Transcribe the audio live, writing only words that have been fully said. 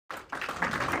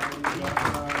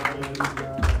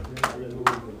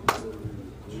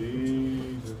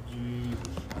Jesus, Jesus.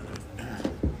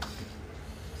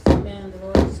 Amen. The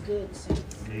Lord is good,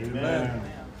 saints. Amen.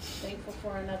 Thankful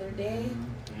for another day,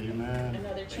 Amen.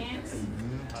 another chance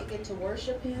to get to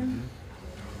worship Him,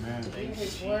 Amen. to hear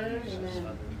His word.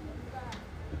 Amen.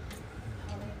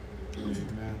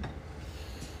 Amen.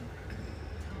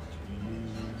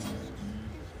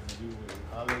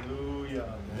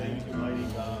 Hallelujah. Thank you, mighty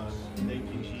God.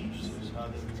 Thank you, Jesus.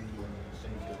 Hallelujah.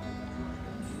 Thank you.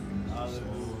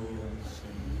 Hallelujah.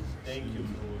 Thank you,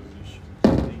 Lord.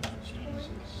 Thank you,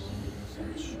 Jesus.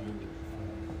 Thank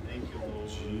you, Lord.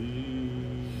 Thank you,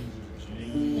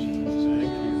 Jesus.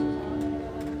 Thank you.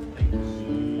 Thank you.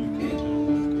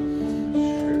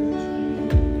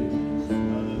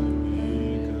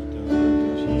 Hallelujah.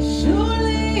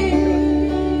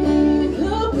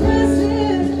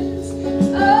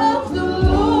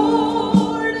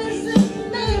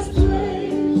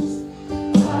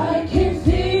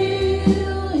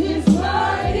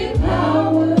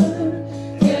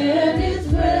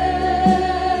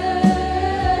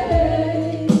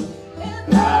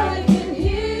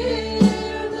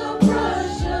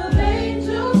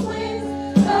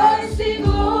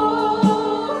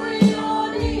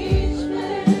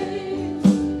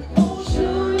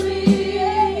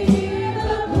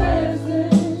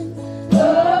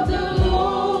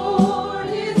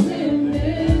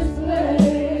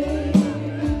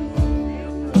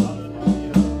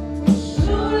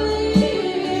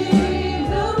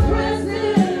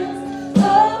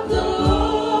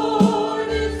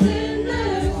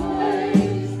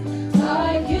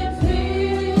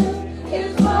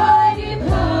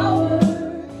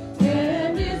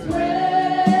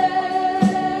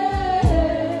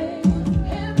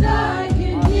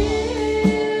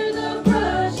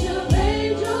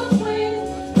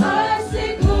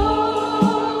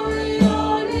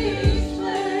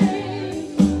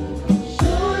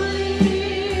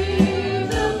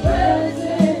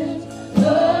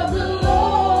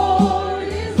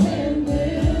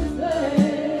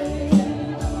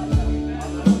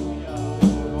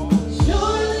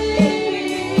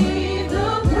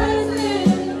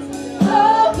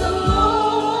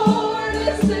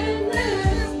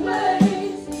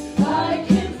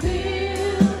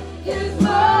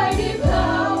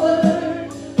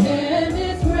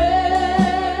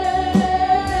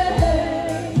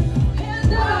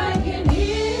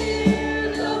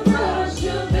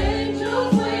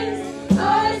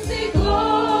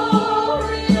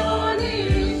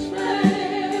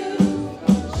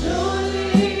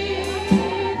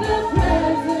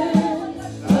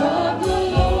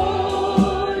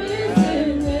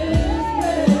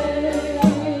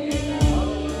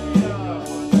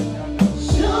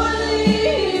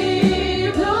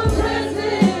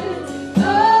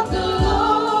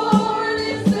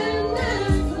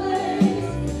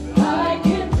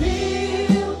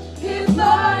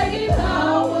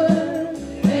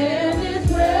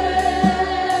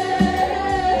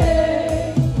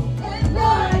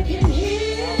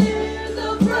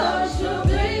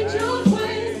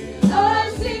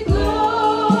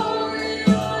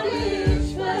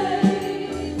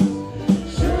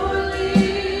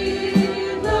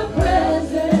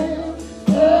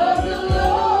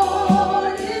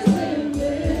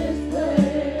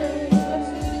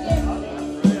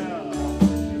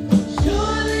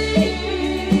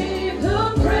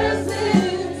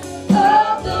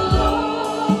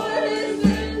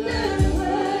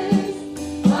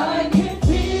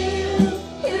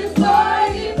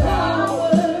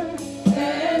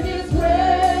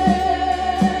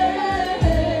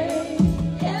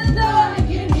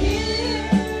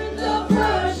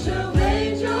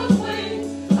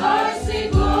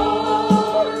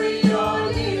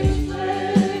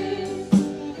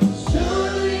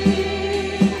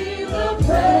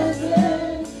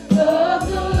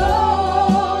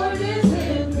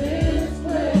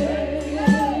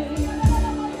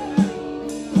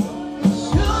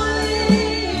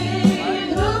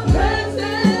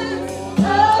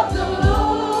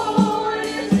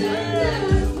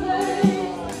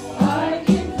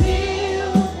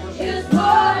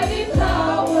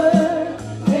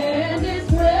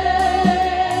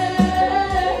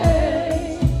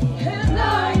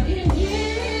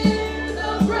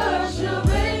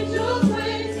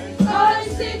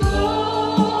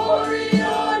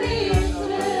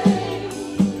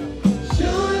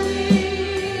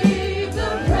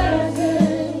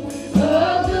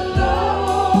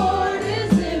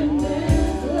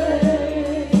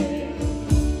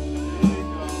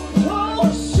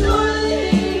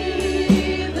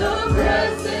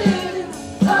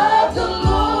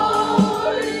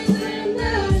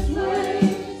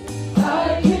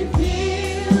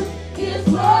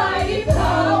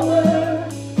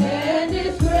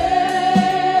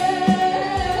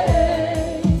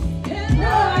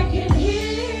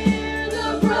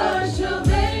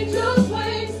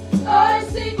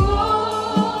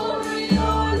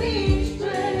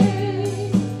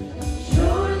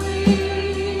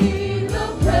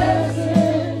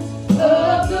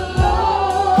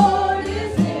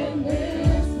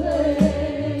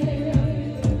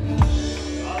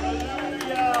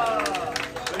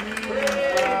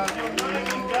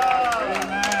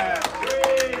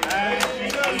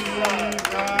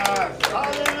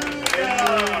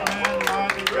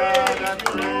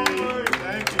 Lord.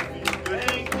 Thank you for your goodness,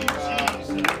 Thank you, God.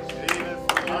 Jesus. Thank you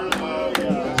for your love,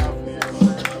 Hallelujah. God, for your mercy,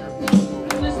 your people,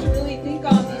 I want us to God. really think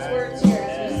on these words here as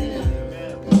we sing them.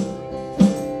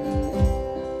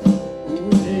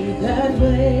 Amen. That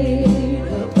wait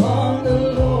upon the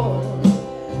Lord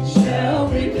shall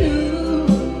renew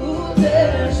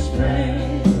their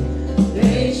strength.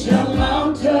 They shall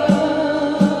mount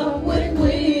up with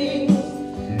wings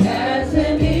as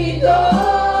an eagle.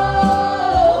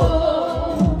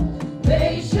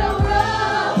 They shall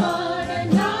run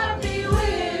and not be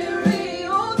weary.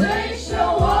 Oh, they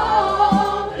shall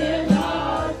walk and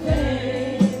not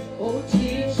faint. Oh,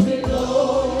 teach me,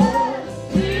 Lord,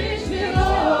 teach me,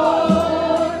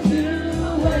 Lord, to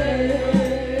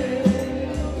wait.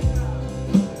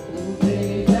 Oh,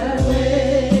 they that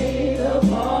wait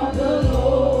upon the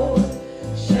Lord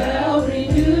shall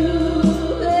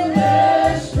renew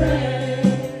their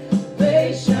strength.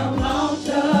 They shall mount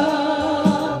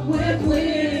up with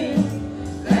wings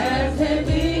as an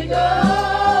eagle.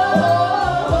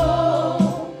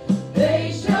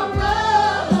 They shall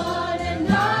run and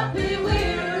not be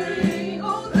weary.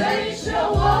 Oh, they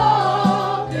shall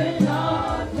walk and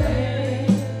not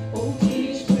faint. Oh,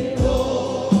 teach me,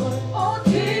 Lord. Oh,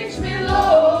 teach me,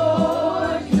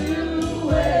 Lord, to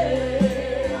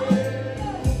wait.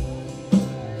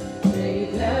 They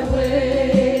that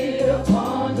wait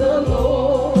upon the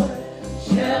Lord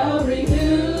shall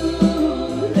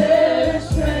renew their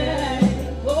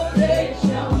strength. For they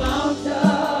shall mount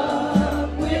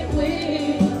up with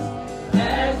wings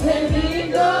as an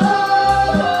eagle.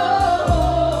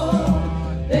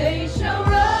 They shall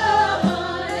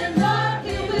run and not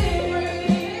be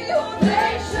weary. Oh,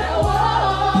 they shall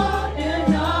walk and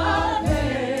not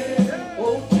faint.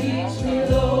 Oh, teach me,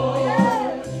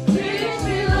 Lord, teach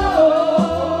me,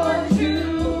 Lord, to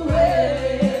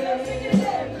wait.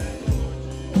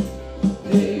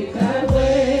 They that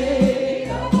wait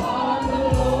upon the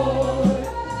Lord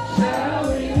shall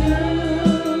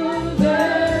renew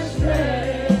their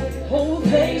strength. Oh,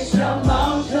 they shall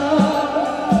mount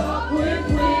up with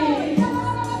wings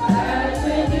as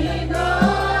an eagle.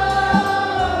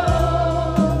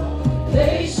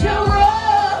 They shall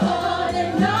run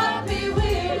and not be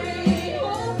weary.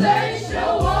 Oh, they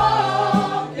shall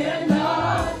walk and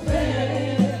not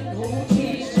faint. Oh,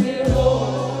 teach me,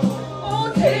 Lord.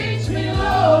 Oh, teach me,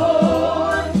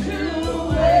 Lord, to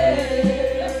wait.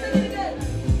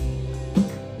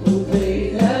 Oh, they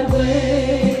that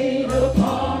wait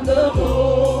upon the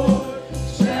Lord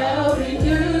shall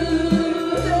renew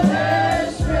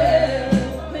their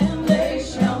strength, and they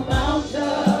shall mount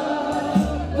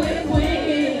up with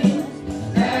wings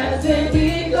as an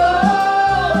eagle.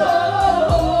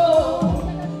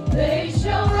 They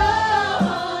shall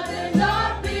run and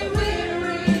not be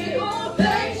weary. Oh,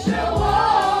 they shall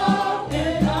walk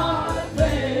and not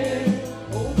faint.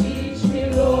 Oh, teach me,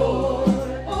 Lord.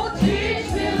 Oh, teach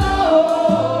me,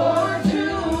 Lord, to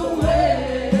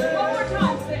wait. One more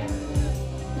time, sing.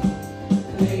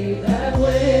 They that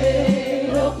wait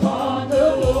upon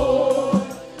the Lord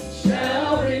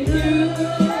shall renew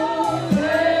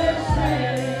their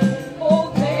strength.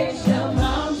 Oh, they shall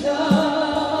mount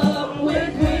up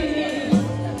with wings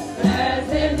as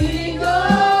an eagle.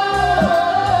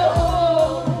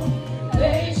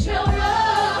 They shall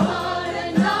run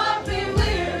and not be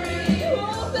weary.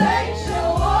 Oh, they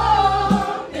shall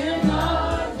walk and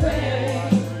not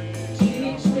faint.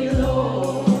 Teach me,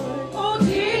 Lord. Oh,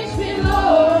 teach me,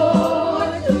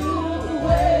 Lord, to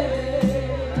wait.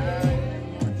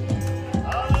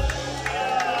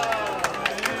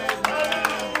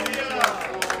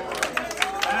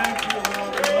 Thank you,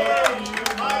 Lord. We love you,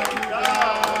 mighty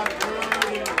God.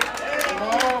 Worthy of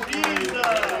all praise,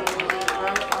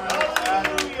 reverence,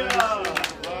 adoration, love,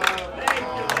 God.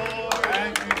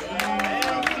 Thank you,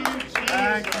 Jesus.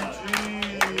 Thank you,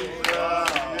 Jesus.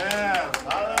 Yes.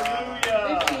 Hallelujah.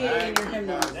 Appreciating your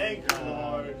hymnals. Thank you,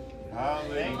 Lord.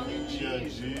 Hallelujah,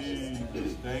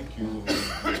 Jesus. Thank you,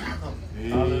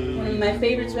 Lord. One of my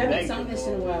favorites. We haven't Thank sung you, this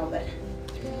in a Lord. while, but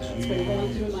it's been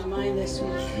going through my mind this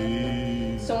week.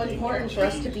 Jesus. So important for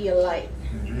us to be a light.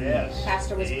 Yes.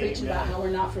 Pastor was preaching about how we're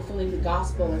not fulfilling the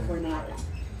gospel if we're not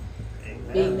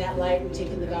being that light and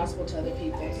taking the gospel to other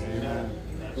people. Amen.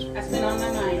 That's been on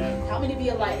my mind. Help me to be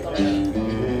a light, Lord.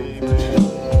 Amen.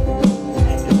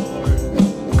 Thank you, Lord.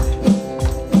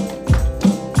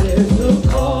 There's a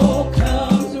call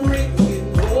comes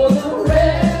ringing for the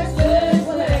restless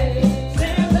slave.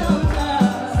 Stand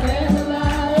alive, stand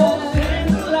alive, oh, stand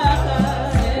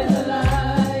alive, stand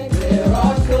alive. There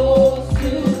are souls to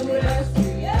rescue,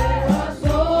 there are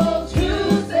souls to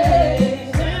save.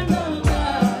 Stand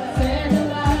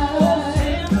alive, oh,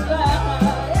 stand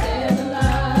alive.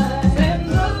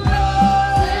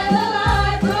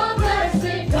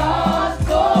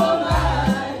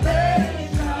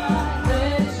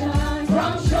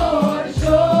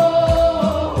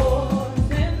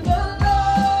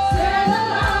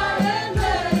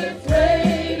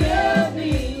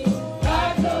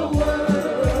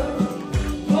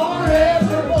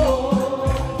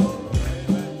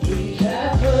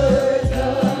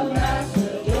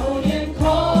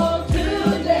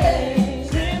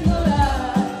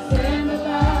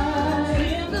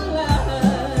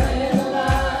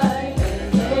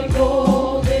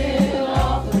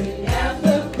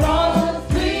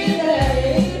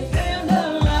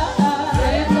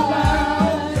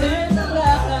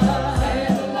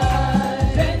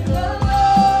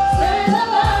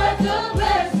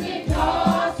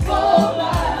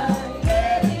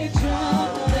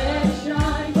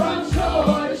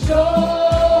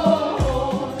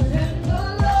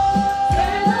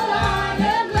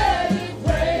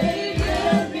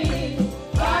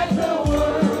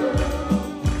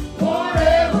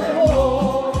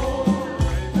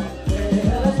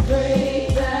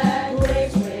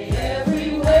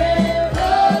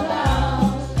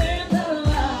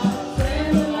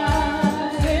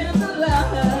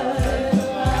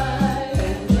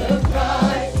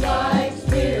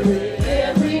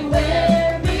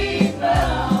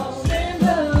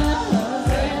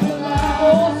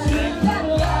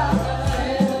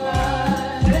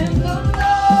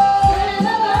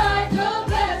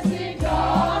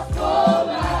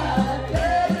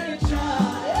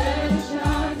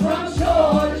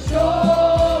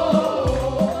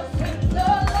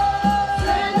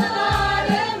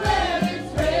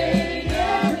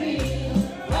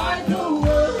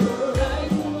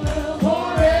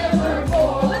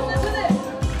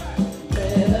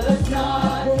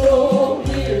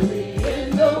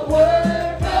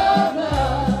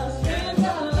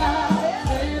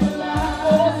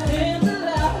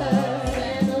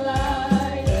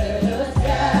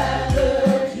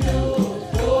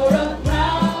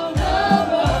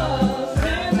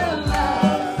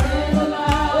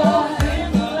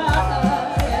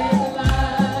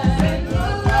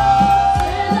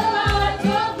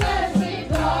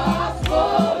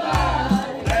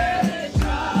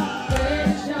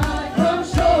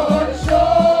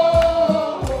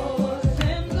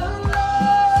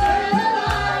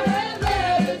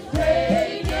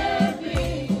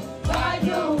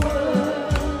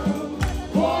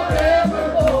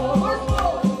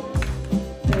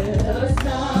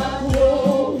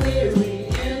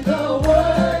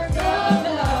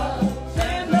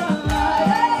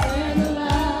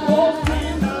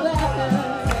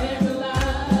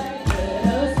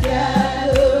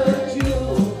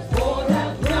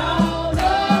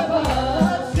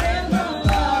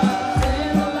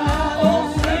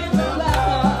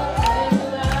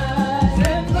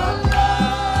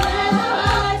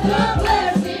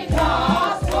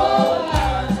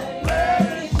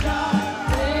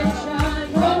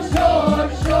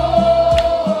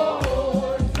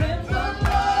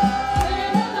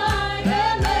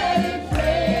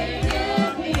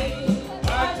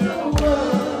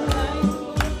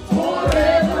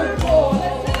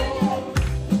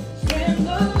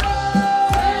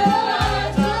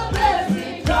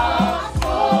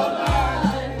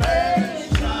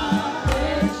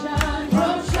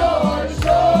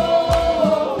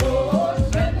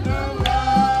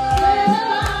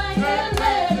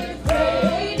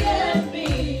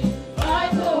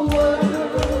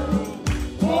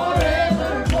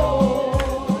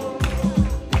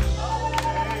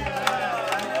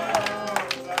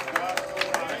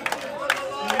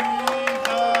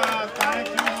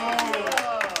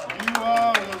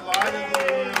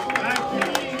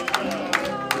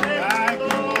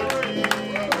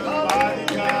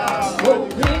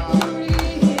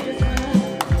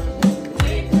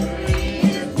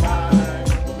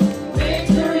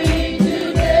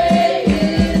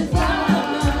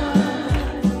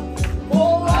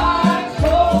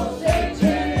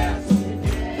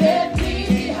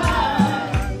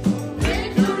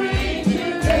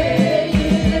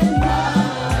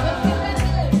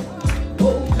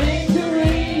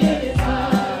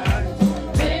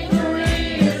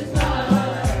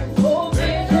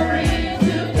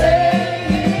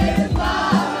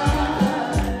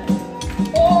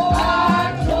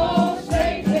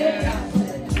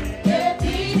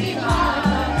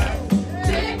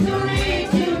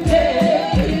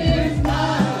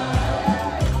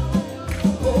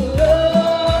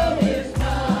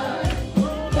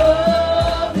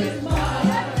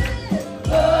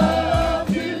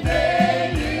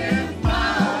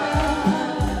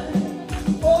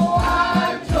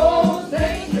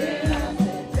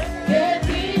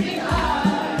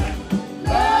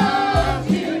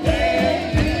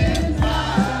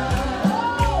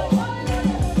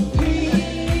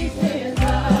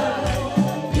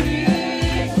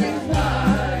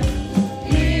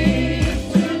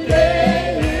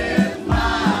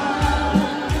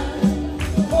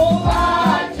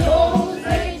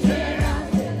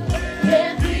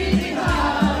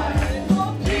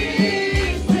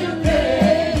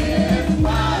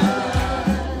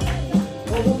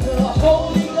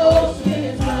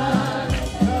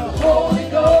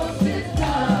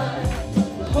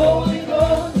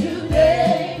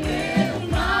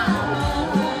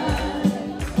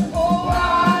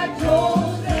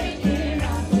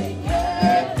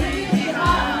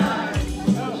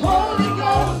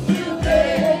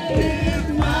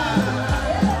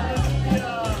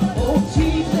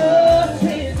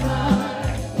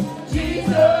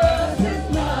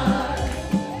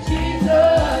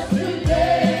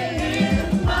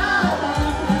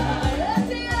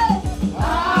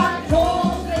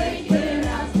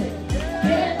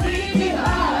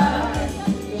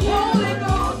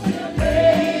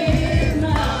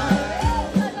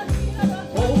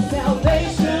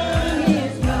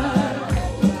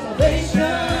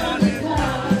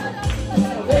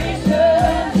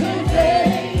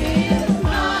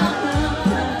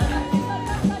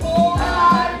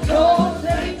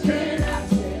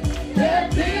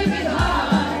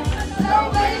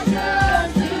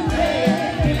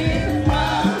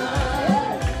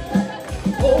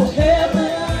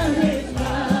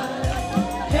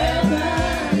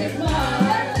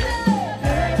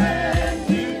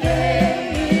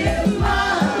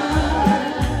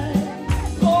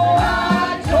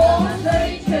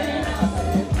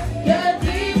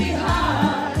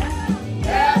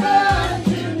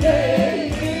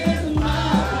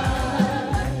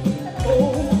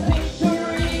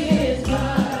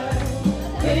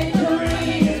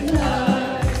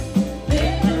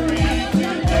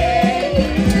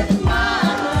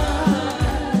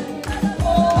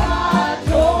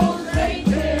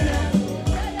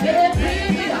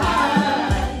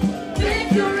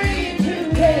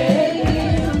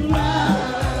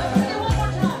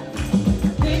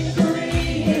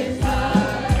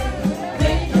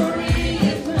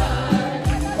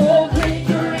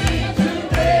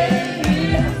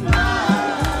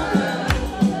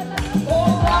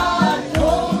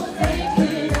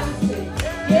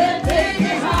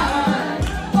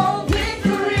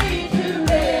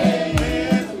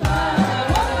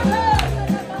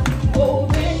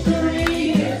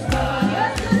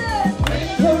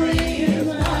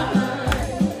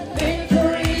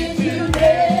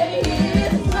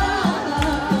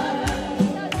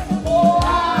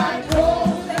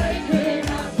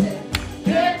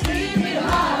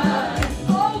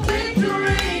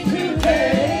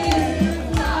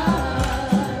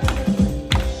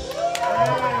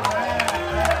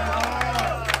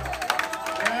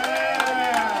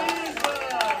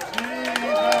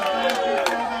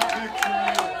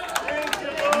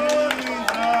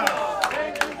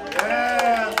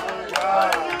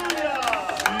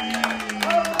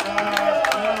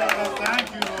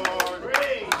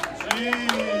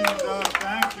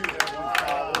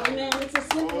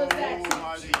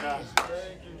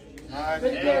 Brother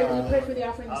Gary, will you pray for the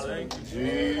offering this morning?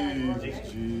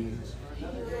 Jesus, Jesus.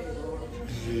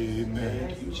 Amen.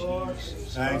 Thank you, Lord.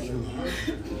 Jesus.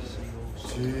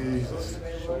 Jesus.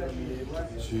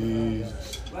 Jesus.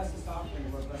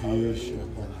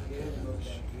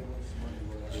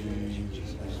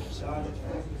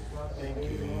 Thank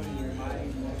you, Lord.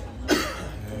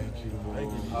 Thank you,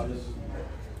 Lord.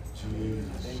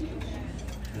 Jesus.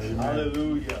 Amen.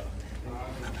 Hallelujah.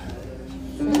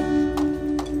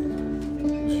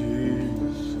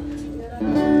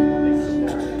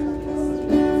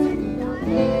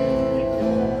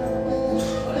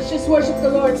 Let's just worship the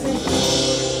Lord.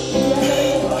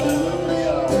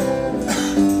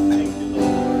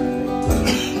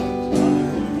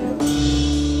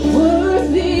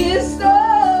 Worthy is the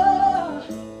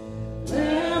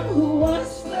Lamb who was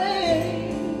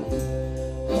slain.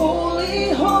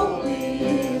 Holy, holy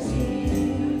is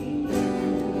He.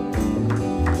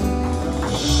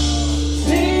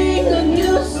 Sing a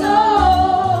new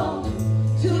song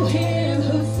to Him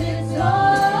who sits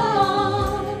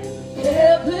on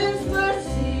heaven's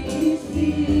mercy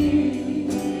seat.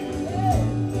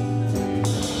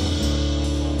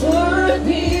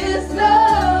 Worthy is the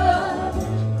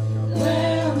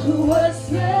Lamb who was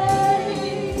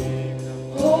slain.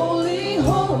 Holy,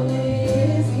 holy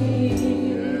is He.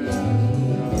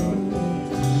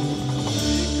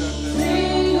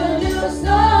 Sing a new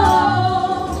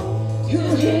song to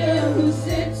Him who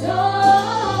sits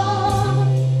on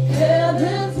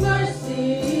heaven's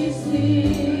mercy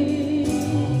seat.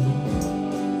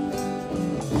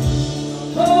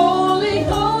 Holy,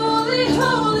 holy,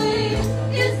 holy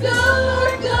is the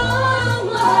Lord God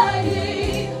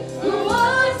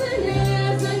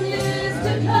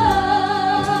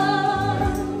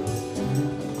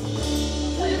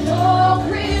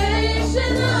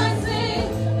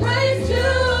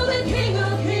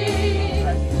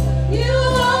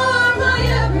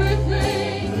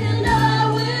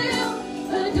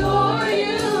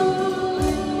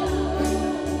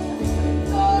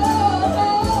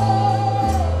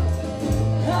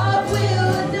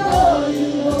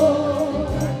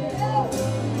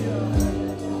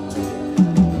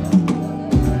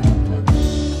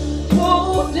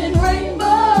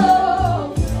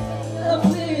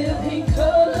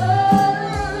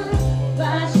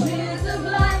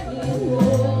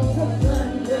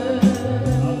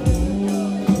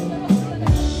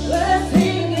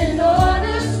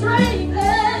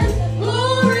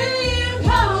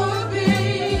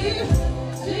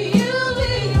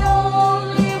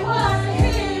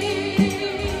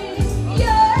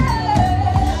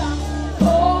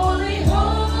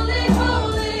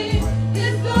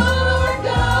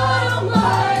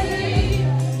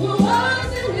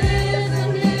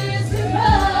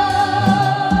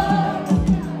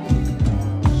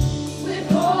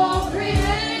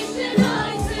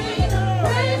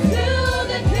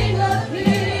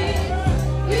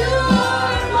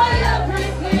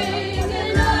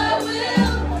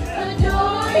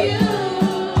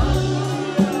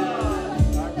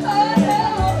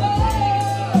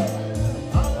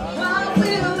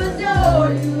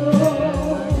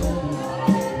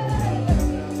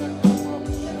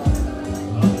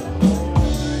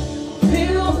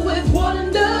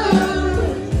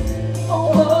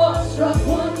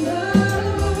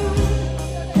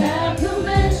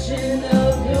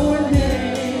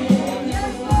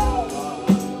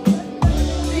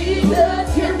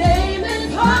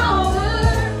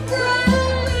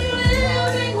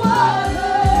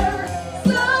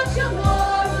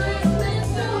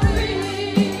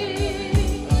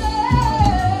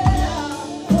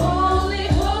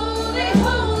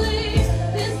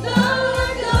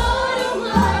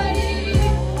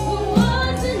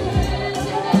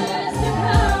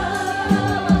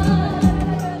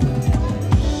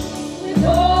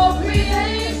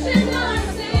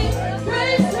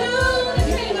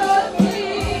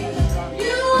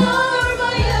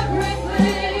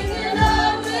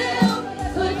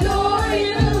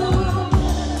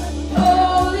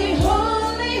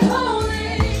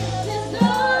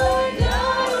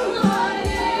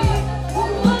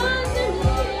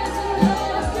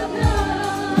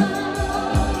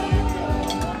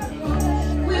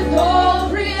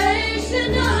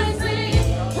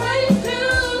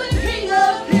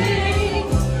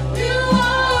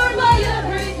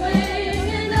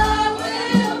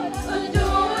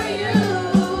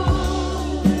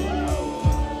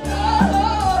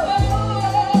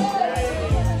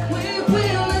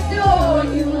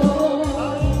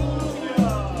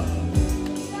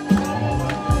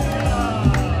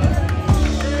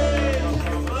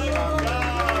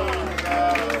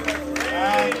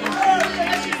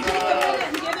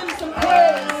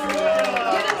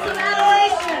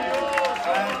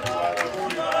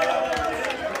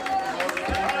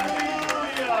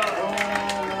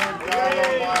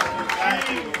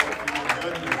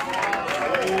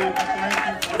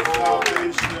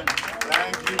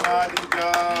mighty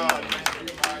God.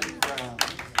 Mighty God.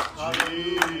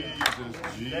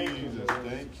 Jesus.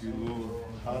 Thank you, Lord.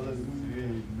 Hallelujah.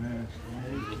 Amen.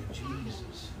 Thank you,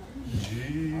 Jesus.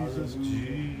 Jesus.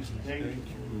 Thank Thank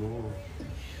you. you, Lord.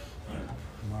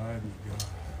 Mighty God.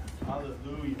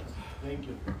 Hallelujah. Thank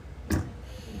you. Thank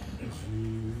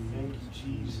you,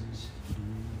 Jesus.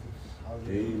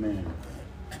 Hallelujah. Amen.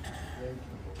 Thank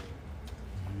you, Lord.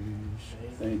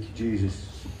 Thank you, Jesus.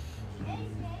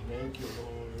 Thank you,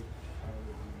 Lord.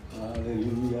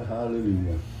 Hallelujah,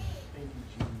 hallelujah. Thank you,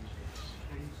 Jesus.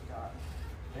 Praise God.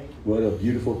 Thank you. What a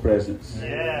beautiful presence.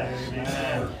 Yes.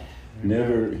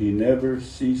 Amen. He never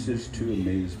ceases to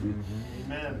amaze me.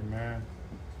 Amen. Amen.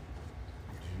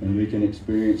 And we can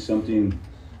experience something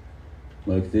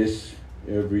like this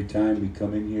every time we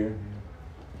come in here.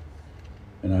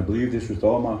 And I believe this with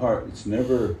all my heart. It's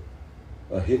never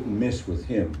a hit and miss with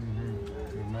him.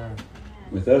 Amen.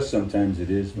 With us, sometimes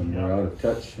it is when we're out of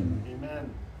touch and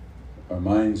Amen. our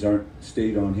minds aren't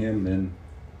stayed on him, then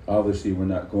obviously we're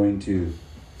not going to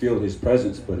feel his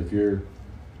presence. But if your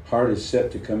heart is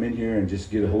set to come in here and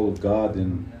just get a hold of God,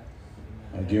 then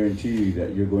I guarantee you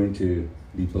that you're going to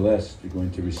be blessed. You're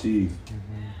going to receive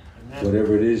Amen.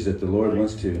 whatever it is that the Lord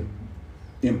wants to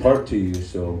impart to you.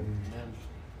 So, Amen.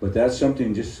 but that's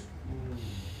something, just,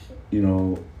 you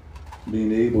know,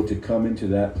 being able to come into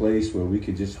that place where we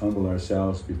can just humble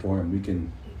ourselves before him. We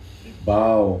can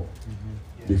bow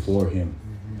before him.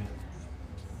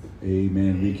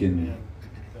 Amen. We can Amen.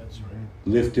 That's right.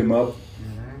 lift him up.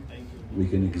 Thank you. We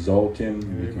can exalt him.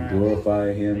 We can Amen. glorify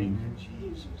Thank him. you,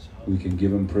 Jesus. We can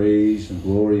give him praise and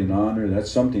glory and honor. That's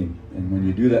something. And when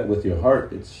you do that with your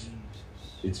heart, it's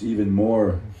even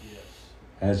more,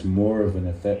 has more of an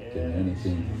effect than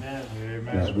anything Amen.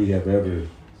 that we have ever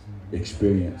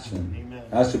experienced. And Amen.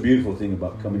 that's the beautiful thing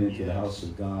about coming into the house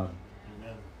of God.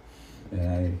 Amen. And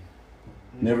I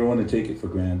never want to take it for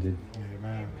granted.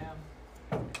 Amen.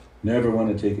 Never want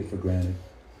to take it for granted.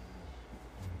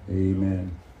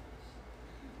 Amen.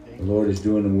 The Lord is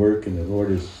doing the work, and the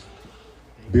Lord is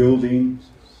building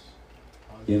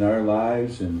in our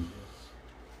lives, and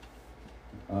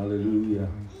hallelujah.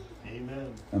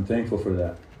 Amen. I'm thankful for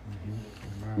that.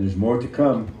 There's more to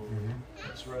come.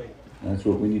 That's right. That's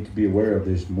what we need to be aware of.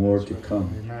 There's more to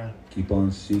come. Amen. Keep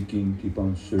on seeking, keep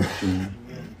on searching,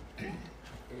 Amen.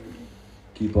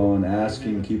 keep on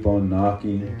asking, keep on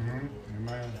knocking, Amen.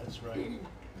 That's right.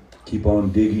 keep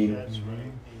on digging. That's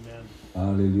right. Amen.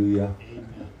 Hallelujah.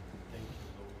 Amen. Thank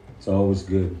you, Lord. It's always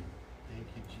good. Thank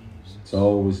you, Jesus. It's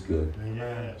always good.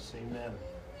 Amen. Yes. Amen.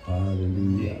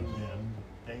 Hallelujah. Amen.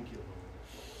 Thank you,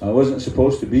 Lord. I wasn't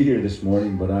supposed to be here this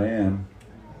morning, but I am.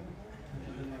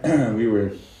 We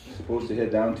were supposed to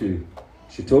head down to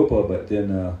Chitopa, but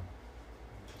then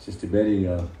Sister Betty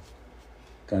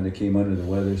kind of came under the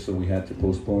weather, so we had to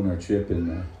postpone our trip,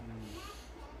 and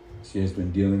she has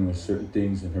been dealing with certain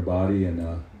things in her body,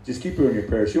 and just keep her in your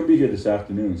prayers. She'll be here this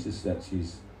afternoon. It's just that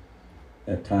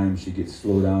at times she gets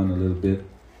slowed down a little bit,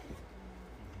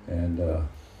 and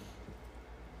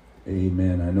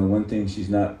amen. I know one thing, she's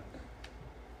not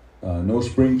no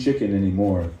spring chicken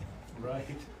anymore. Right.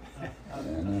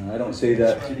 And I don't say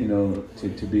that,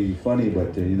 to be funny,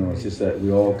 but, it's just that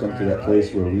we all come to that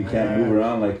place where we can't move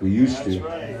around like we used That's to.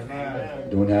 right. Amen.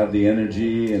 Don't have the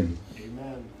energy, and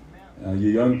Amen. you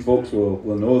young folks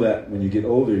will know that when you get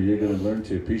older, you're going to learn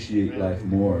to appreciate life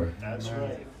more, That's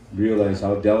right. realize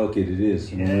how delicate it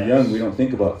is. And when we're young, we don't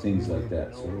think about things like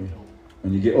that. So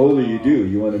when you get older, you do.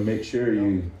 You want to make sure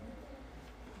you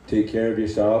take care of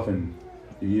yourself, and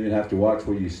you even have to watch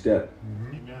where you step.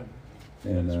 Amen.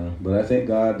 And but I thank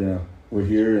God we're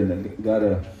here, and got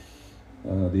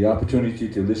the opportunity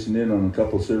to listen in on a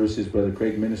couple services. Brother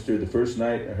Craig ministered the first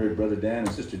night. I heard Brother Dan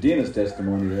and Sister Dina's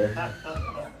testimony there.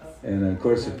 And of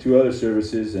course, 2 other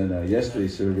services, and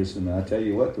yesterday's service. And I tell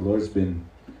you what, the Lord's been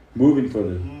moving for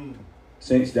the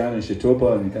saints down in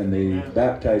Chitopa, and they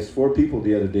baptized 4 people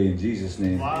the other day in Jesus'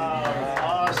 name. Wow.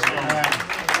 Awesome.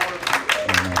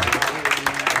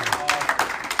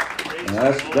 And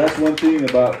that's one thing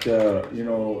about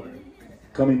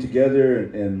coming together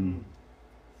and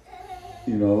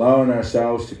allowing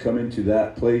ourselves to come into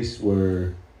that place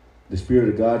where the Spirit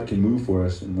of God can move for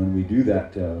us. And when we do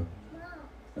that,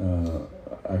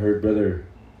 I heard Brother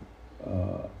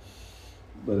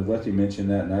Wethy mention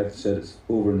that, and I've said it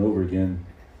over and over again.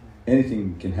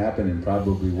 Anything can happen, and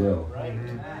probably will. Right.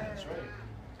 That's right.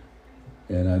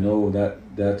 And I know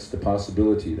that's the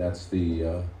possibility. That's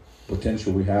the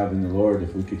potential we have in the Lord.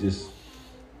 If we could just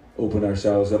open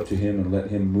ourselves up to Him and let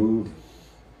Him move,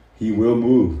 He will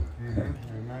move.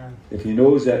 Amen. If He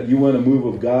knows that you want to move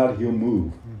of God, He'll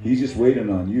move. He's just waiting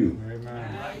on you.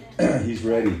 Amen. He's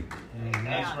ready.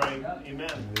 That's right. Amen.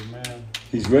 Amen.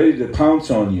 He's ready to pounce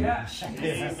on you. Amen.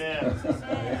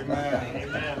 Amen.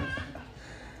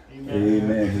 Amen.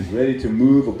 Amen. He's ready to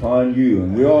move upon you.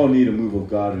 And we all need a move of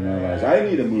God in our lives. I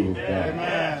need a move of God.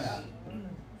 Amen.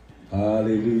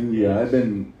 Hallelujah. I've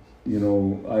been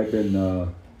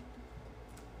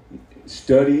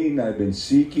studying, I've been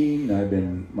seeking,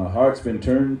 my heart's been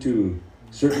turned to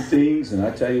certain things, and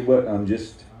I tell you what, I'm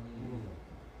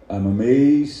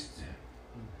amazed.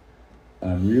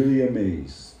 I'm really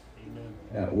amazed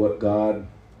at what God,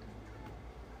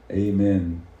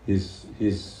 amen,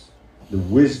 the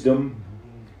wisdom,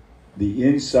 the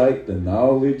insight, the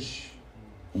knowledge.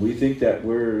 We think that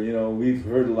we've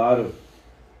heard a lot of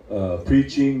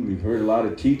preaching, we've heard a lot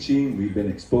of teaching, we've been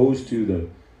exposed to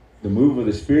the move of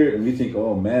the Spirit, and we think,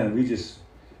 oh man, we're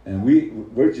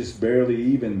just barely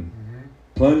even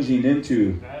plunging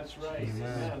into, That's right.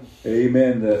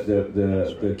 amen,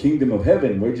 the kingdom of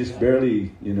heaven. We're just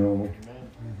barely,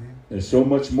 there's so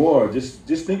much more. Just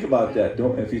think about that.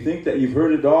 If you think that you've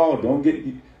heard it all, don't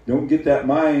get that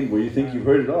mind where you think you've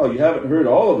heard it all. You haven't heard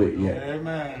all of it yet.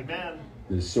 Amen. Amen.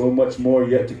 There's so much more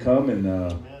yet to come, and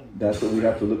that's what we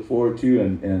have to look forward to.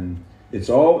 And it's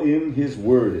all in His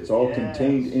Word. It's all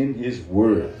contained in His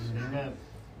Word. Amen.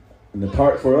 And the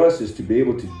part for us is to be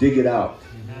able to dig it out,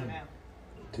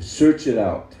 to search it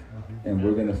out, and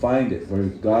we're going to find it, where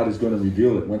God is going to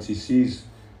reveal it once He sees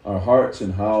our hearts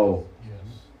and how,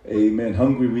 amen,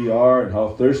 hungry we are and how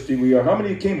thirsty we are. How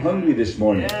many came hungry this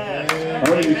morning? Yes.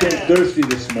 How many of you came thirsty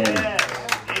this morning? Yes.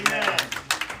 Amen.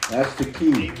 That's the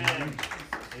key. Amen.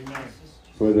 Amen.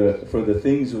 For the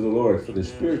things of the Lord, for the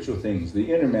spiritual things,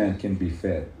 the inner man can be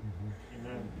fed.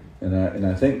 Amen. And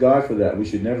I thank God for that. We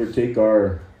should never take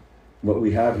what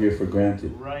we have here for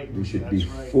granted. Right. We should be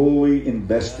That's right. fully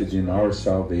invested in our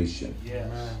salvation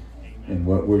Yes. and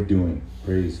what we're doing.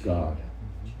 Praise God.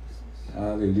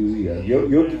 Hallelujah.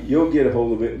 You'll get a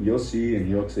hold of it, and you'll see, and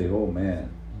you'll say, oh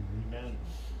man. Amen.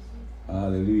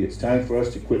 Hallelujah. It's time for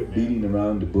us to quit beating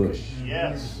around the bush.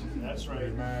 Yes. That's right.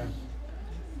 Amen.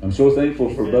 I'm so thankful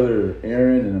for Brother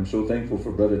Aaron, and I'm so thankful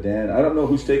for Brother Dan. I don't know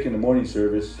who's taking the morning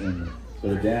service, and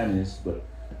Brother Dan is, but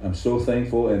I'm so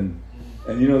thankful. And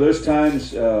there's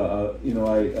times,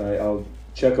 I'll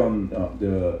check on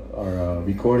our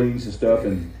recordings and stuff,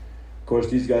 and of course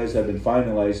these guys have been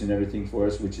finalizing everything for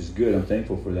us, which is good. I'm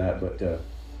thankful for that. But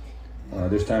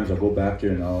there's times I'll go back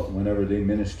there, and whenever they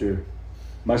minister,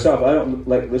 myself, I don't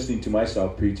like listening to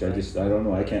myself preach. I don't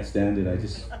know. I can't stand it. I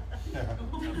just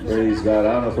praise God.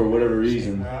 I don't know, for whatever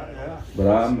reason, but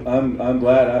I'm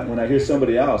glad when I hear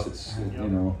somebody else. It's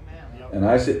and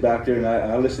I sit back there and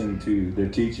I listen to their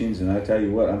teachings, and I tell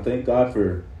you what, I thank God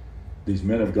for these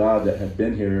men of God that have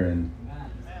been here and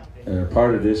are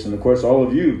part of this, and of course all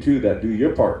of you too that do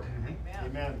your part.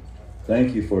 Amen.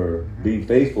 Thank you for being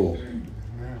faithful,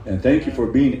 and thank you for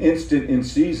being instant in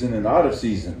season and out of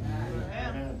season.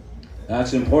 Amen.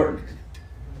 That's important.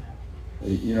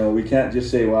 We can't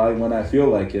just say, well, when I feel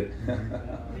like it.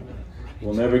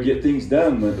 We'll never get things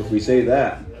done if we say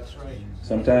that. That's right.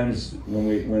 Sometimes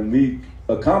when we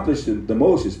accomplish the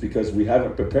most, it's because we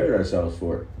haven't prepared ourselves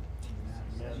for it.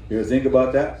 You ever think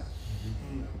about that?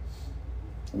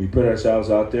 We put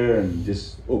ourselves out there and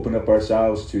just open up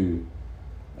ourselves to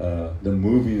the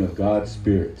moving of God's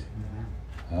Spirit.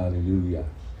 Hallelujah.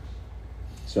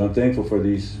 So I'm thankful for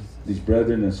these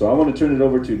brethren, and so I want to turn it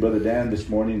over to Brother Dan this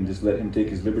morning and just let him take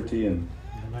his liberty. And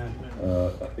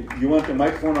you want the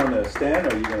microphone on the stand,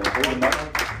 or are you going to hold the mic?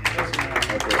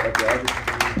 Okay,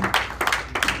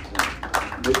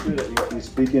 I'll just make sure that you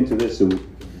speak into this so we can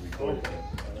record it.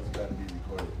 It's got to be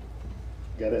recorded.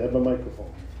 Got to have a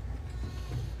microphone.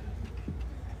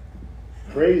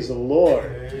 Praise the Lord.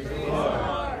 Praise the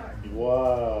Lord.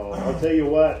 Wow. I'll tell you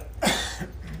what.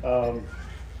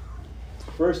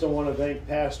 First, I want to thank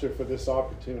Pastor for this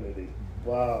opportunity.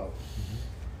 Wow.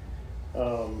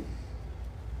 I'll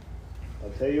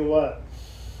tell you what.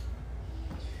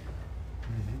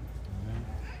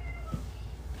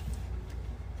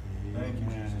 Thank you,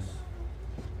 Jesus.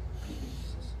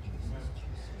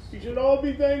 You should all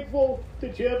be thankful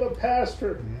that you have a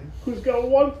pastor who's got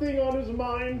one thing on his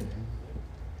mind,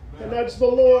 and that's the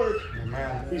Lord.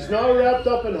 Amen. He's not wrapped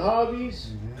up in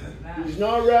hobbies. He's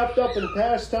not wrapped up in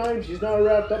pastimes. He's not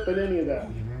wrapped up in any of that.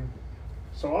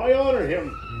 So I honor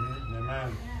him.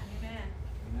 Amen.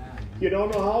 You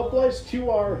don't know how blessed you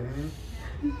are.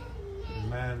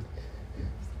 Amen.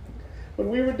 When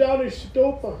we were down in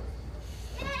Shitopa,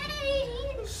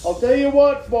 I'll tell you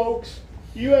what, folks,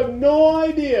 you have no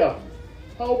idea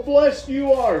how blessed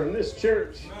you are in this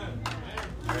church.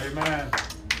 Amen.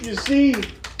 You see,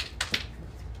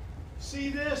 See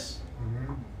this?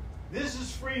 This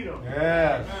is freedom.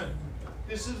 Yes.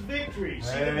 This is victory.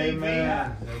 See the big V?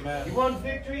 Amen. You Amen. want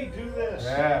victory? Do this.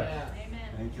 Yes.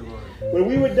 Thank you, Lord. When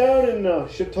we were down in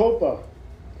Chitopa,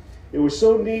 it was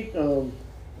so neat. Man,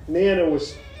 it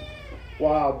was,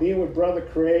 wow, being with Brother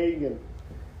Craig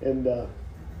and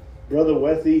Brother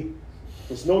Wethy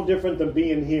was no different than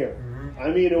being here. I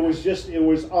mean, it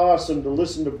was awesome to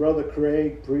listen to Brother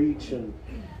Craig preach, and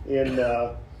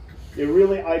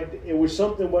it was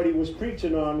something what he was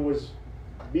preaching on was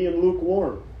being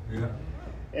lukewarm. Yeah.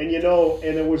 And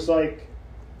and it was like,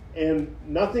 and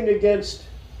nothing against,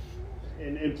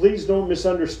 and please don't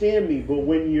misunderstand me, but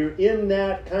when you're in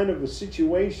that kind of a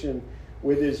situation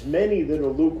where there's many that are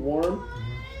lukewarm,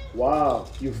 wow,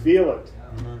 you feel it.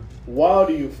 Wow,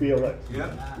 do you feel it?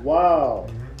 Yeah. Wow.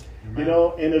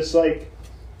 And it's like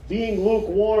being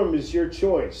lukewarm is your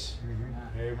choice.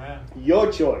 Amen.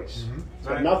 Your choice. It's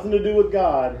got nothing to do with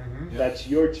God. That's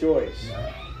your choice.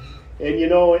 And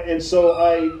and so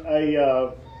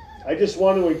I just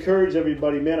want to encourage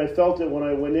everybody, man. I felt it when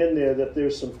I went in there that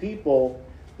there's some people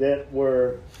that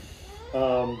were,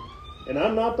 and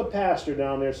I'm not the pastor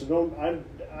down there, so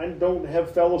I don't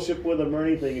have fellowship with them or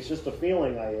anything. It's just a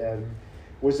feeling I had.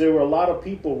 Was there were a lot of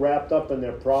people wrapped up in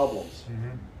their problems,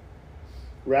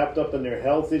 wrapped up in their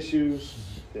health issues,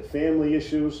 their family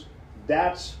issues.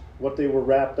 That's what they were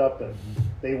wrapped up in.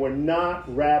 They were not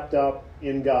wrapped up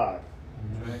in God.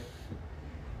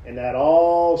 And that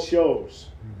all shows.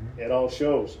 It all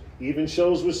shows. Even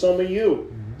shows with some of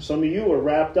you. Some of you are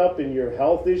wrapped up in your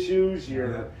health issues,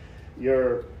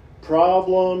 your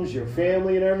problems, your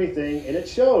family and everything, and it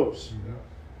shows.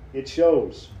 It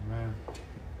shows.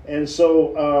 And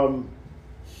so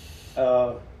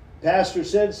Pastor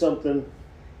said something.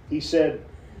 He said,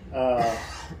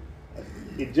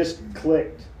 it just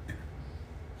clicked.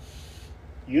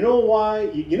 You know why?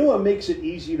 You know what makes it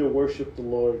easy to worship the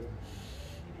Lord?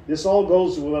 This all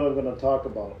goes to what I'm going to talk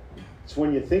about. It's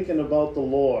when you're thinking about the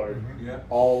Lord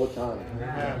all the time.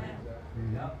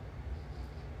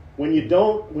 When you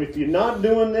don't, if you're not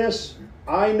doing this,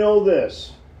 I know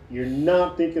this. You're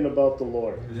not thinking about the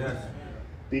Lord.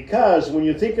 Because when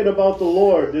you're thinking about the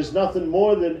Lord, there's nothing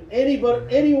more than any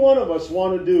one of us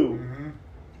want to do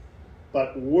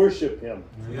but worship Him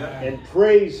and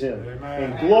praise Him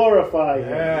and glorify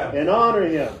Him and honor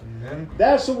Him.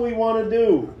 That's what we want to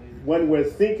do when we're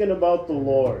thinking about the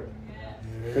Lord.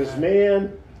 Because,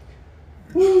 man,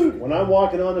 when I'm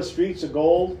walking on the streets of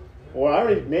gold, or I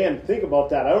don't even, man, think about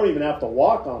that. I don't even have to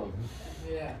walk on them.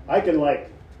 I can,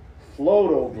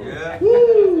 float over them.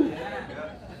 Woo!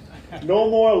 No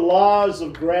more laws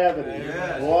of gravity.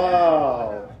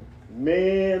 Wow.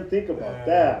 Man, think about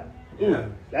that. Ooh,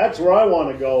 that's where I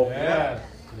want to go.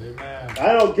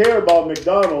 I don't care about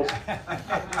McDonald's.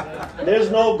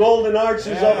 There's no golden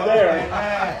arches up there.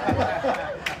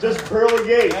 Just pearly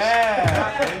gates.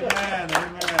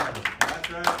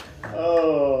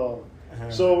 Oh.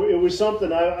 So it was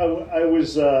something I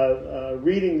was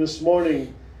reading this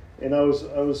morning, and I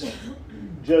was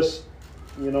just,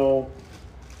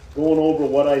 going over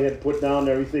what I had put down and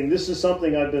everything. This is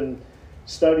something I've been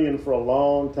studying for a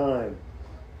long time,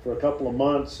 for a couple of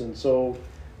months, and so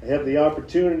I have the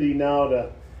opportunity now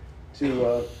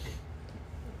to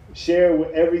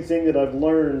share everything that I've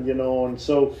learned, and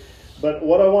so. But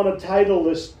what I want to title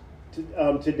this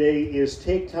today is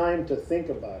 "Take Time to Think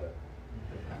About It."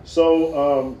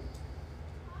 So.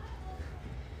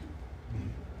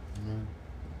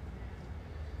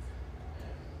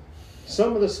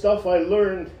 Some of the stuff I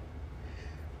learned.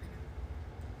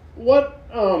 What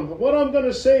I'm going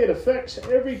to say, it affects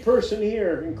every person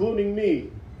here, including me,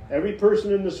 every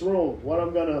person in this room. What I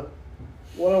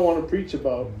want to preach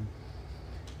about.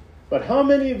 But how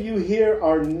many of you here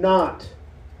are not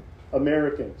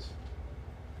Americans?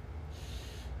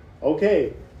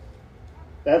 Okay,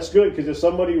 that's good, because if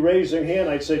somebody raised their hand,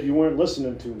 I'd say you weren't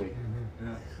listening to me.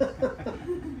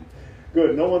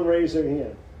 Good, no one raised their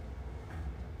hand.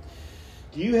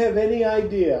 Do you have any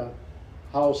idea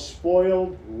how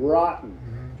spoiled, rotten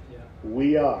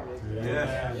we are?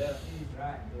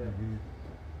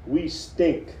 We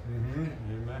stink.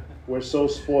 We're so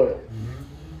spoiled.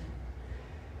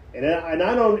 And I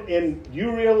don't. And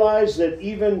you realize that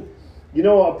even,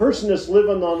 a person that's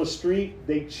living on the street,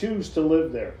 they choose to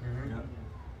live there.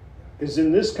 Because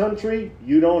in this country,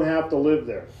 you don't have to live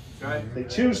there. They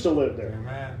choose to live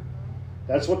there.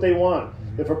 That's what they want.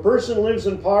 If a person lives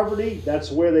in poverty,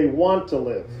 that's where they want to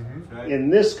live. In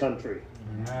this country.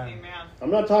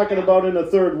 I'm not talking about in the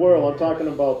third world. I'm talking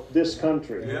about this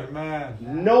country.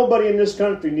 Nobody in this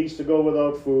country needs to go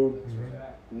without food.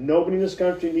 Nobody in this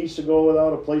country needs to go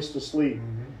without a place to sleep.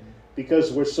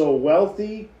 because we're so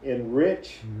wealthy and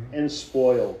rich and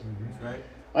spoiled. That's right.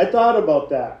 I thought about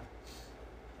that.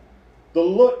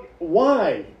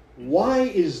 Why? Why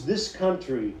is this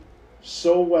country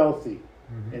so wealthy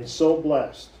and so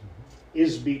blessed?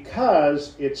 Is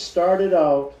because it started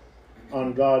out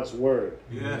on God's Word.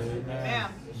 Yes. Amen.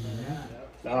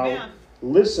 Now, Amen.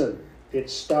 listen, it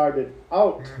started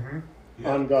out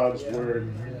on God's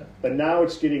Word, but now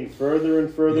it's getting further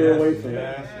and further away from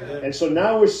it. And so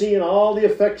now we're seeing all the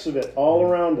effects of it all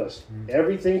around us.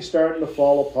 Everything's starting to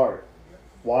fall apart.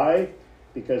 Why?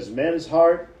 Because men's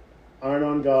heart aren't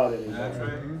on God anymore. That's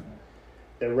right.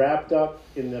 They're wrapped up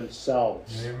in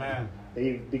themselves. Amen.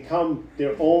 They've become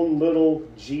their own little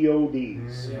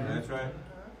GODs. That's right.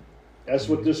 That's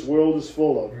what this world is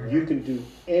full of. You can do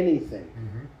anything.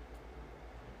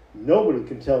 Nobody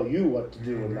can tell you what to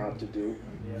do and not to do.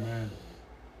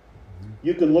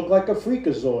 You can look like a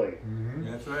freakazoid.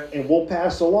 That's right. And we'll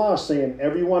pass a law saying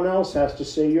everyone else has to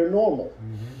say you're normal.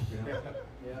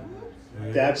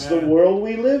 That's the world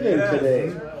we live in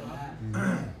today.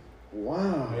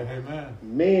 Wow. Amen.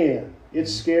 Man,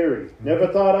 it's scary. Never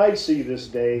thought I'd see this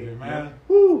day. Amen.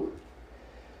 Whew.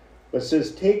 But it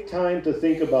says, take time to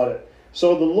think about it.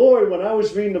 So the Lord, when I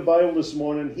was reading the Bible this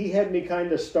morning, He had me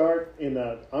kind of start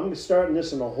I'm starting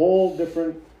this in a whole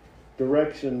different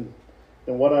direction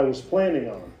than what I was planning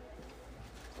on.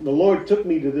 The Lord took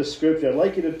me to this scripture. I'd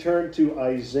like you to turn to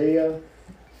Isaiah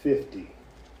 50.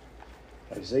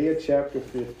 Isaiah chapter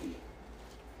 50.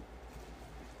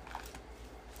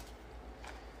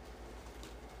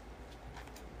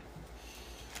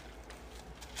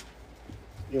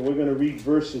 And we're going to read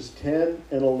verses 10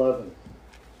 and 11.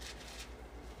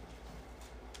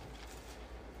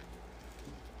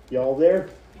 Y'all there?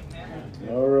 Amen.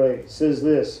 All right. It says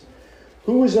this.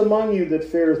 Who is among you that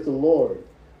feareth the Lord,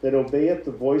 that obeyeth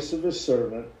the voice of his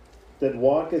servant, that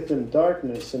walketh in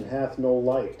darkness and hath no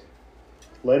light?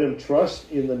 Let him trust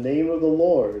in the name of the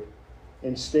Lord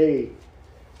and stay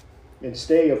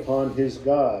upon his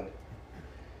God.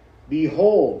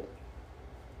 Behold,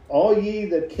 all ye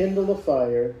that kindle a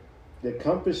fire, that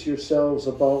compass yourselves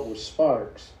about with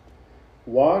sparks,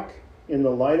 walk in the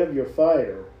light of your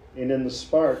fire, and in the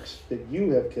sparks that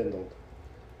you have kindled.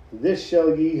 This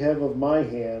shall ye have of my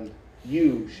hand,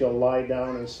 you shall lie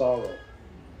down in sorrow.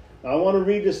 Now, I want to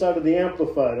read this out of the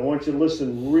Amplified. I want you to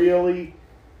listen really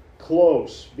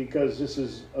close, because this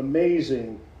is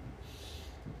amazing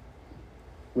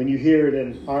when you hear it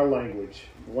in our language.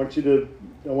 I want you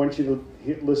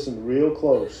to listen real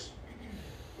close.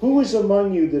 Who is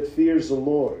among you that fears the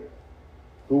Lord,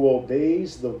 who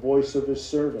obeys the voice of his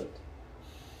servant?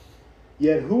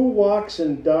 Yet who walks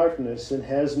in darkness and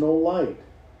has no light?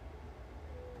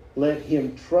 Let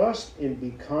him trust and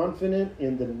be confident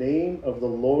in the name of the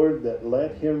Lord, that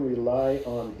let him rely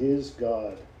on his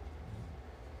God.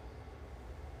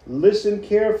 Listen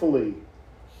carefully,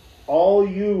 all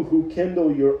you who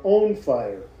kindle your own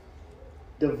fire,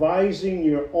 devising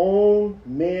your own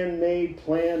man-made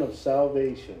plan of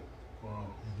salvation,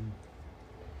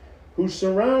 who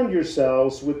surround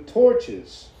yourselves with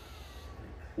torches.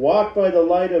 Walk by the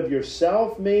light of your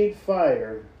self-made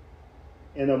fire,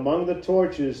 and among the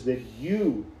torches that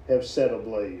you have set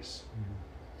ablaze.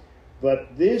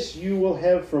 But this you will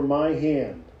have from my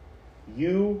hand.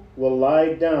 You will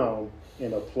lie down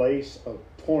in a place of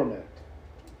torment.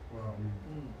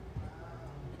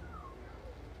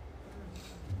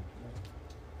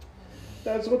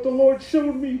 That's what the Lord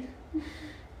showed me.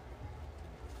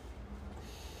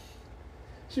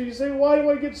 So you say, why do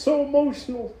I get so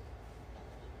emotional?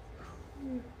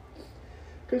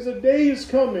 Because the day is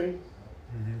coming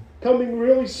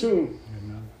really soon.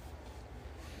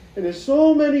 And there's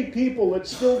so many people that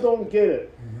still don't get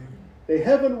it. They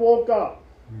haven't woke up.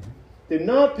 They're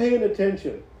not paying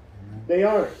attention. They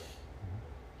aren't.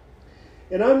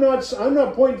 And I'm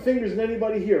not pointing fingers at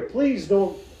anybody here. Please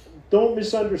don't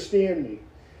misunderstand me.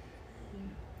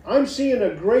 I'm seeing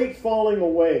a great falling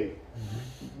away.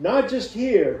 Not just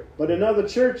here, but in other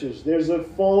churches. There's a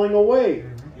falling away.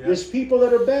 There's people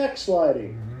that are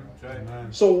backsliding.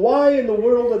 So why in the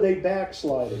world are they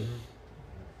backsliding?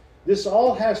 This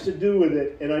all has to do with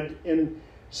it. And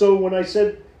so when I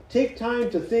said, take time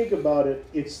to think about it,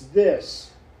 it's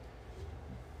this.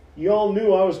 You all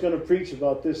knew I was going to preach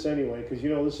about this anyway, because you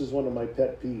know this is one of my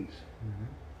pet peeves,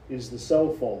 is the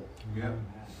cell phone. Yeah.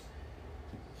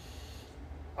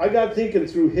 I got thinking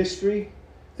through history.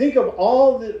 Think of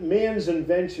all the man's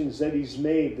inventions that he's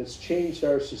made that's changed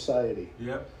our society.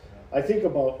 Yep. I think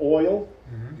about oil.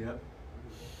 Yep.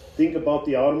 Think about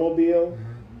the automobile,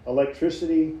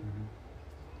 electricity,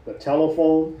 the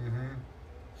telephone,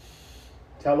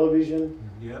 television.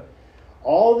 Yep.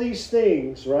 All these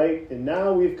things, right? And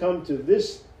now we've come to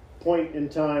this point in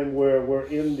time where we're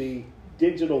in the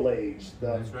digital age,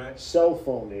 the That's right. cell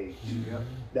phone age. Yep.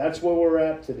 That's where we're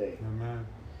at today. Amen.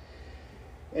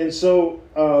 And so,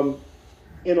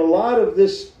 in a lot of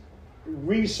this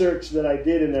research that I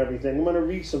did and everything, I'm going to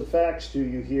read some facts to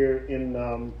you here in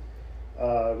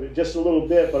just a little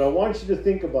bit, but I want you to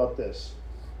think about this.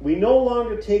 We no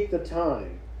longer take the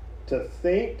time to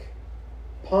think,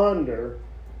 ponder,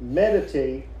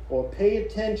 meditate, or pay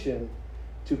attention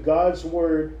to God's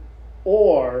Word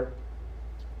or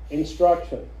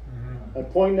instruction. Mm-hmm. I'm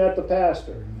pointing at the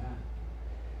pastor.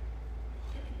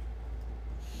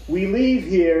 We leave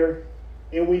here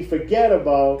and we forget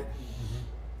about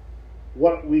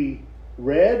what we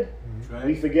read. That's right.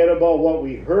 We forget about what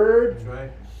we heard. That's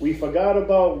right. We forgot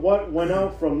about what went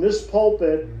out from this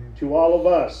pulpit to all of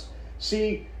us.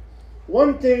 See,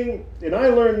 one thing, and I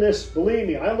learned this, believe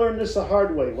me, I learned this the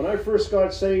hard way. When I first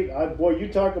got saved, boy, you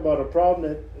talk about a problem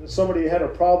that somebody had a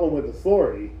problem with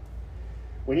authority.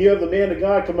 When you have the man of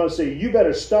God come out and say, you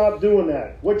better stop doing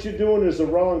that. What you're doing is the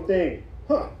wrong thing.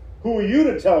 Huh, who are you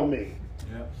to tell me?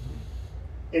 Yeah.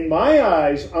 In my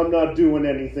eyes, I'm not doing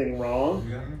anything wrong.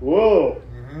 Yeah. Whoa.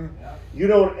 Mm-hmm. You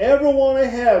don't ever want to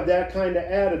have that kind of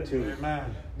attitude.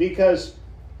 Amen. Because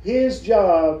his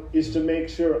job is to make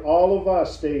sure all of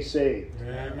us stay saved.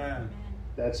 Amen.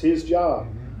 That's his job.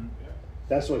 Mm-hmm.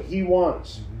 That's what he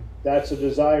wants. That's a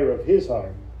desire of his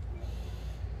heart.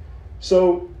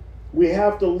 So we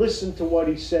have to listen to what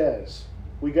he says.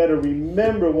 We got to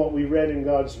remember what we read in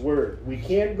God's Word. We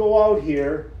can't go out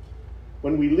here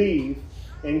when we leave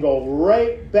and go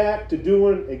right back to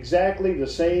doing exactly the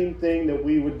same thing that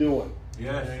we were doing.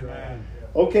 Yes. Amen.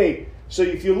 Okay, so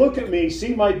if you look at me,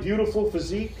 see my beautiful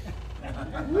physique?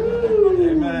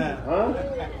 Amen. Huh?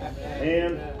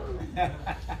 And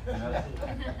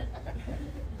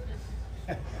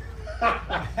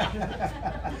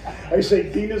I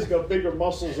say Dina's got bigger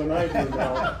muscles than I do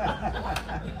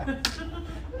now.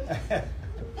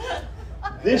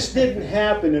 This didn't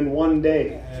happen in one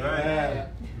day. Amen.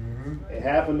 It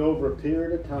happened over a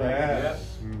period of time.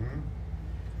 Yes.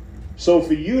 So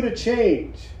for you to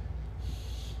change,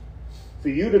 for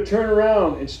you to turn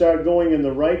around and start going in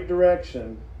the right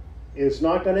direction, it's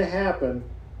not going to happen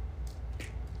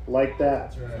like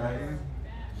that. Amen.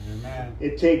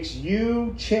 It takes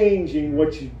you changing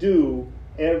what you do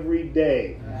every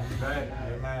day.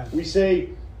 Amen. We say,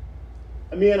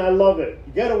 man, I love it.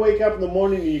 You got to wake up in the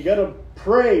morning and you got to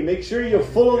pray. Make sure you're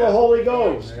full of the Holy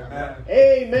Ghost. Amen.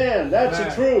 Amen. That's the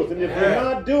Amen. truth. And if you're Amen.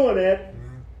 not doing it,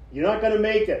 you're not going to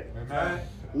make it. Amen.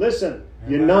 Listen,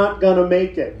 you're Amen. not going to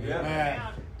make it. Amen.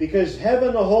 Because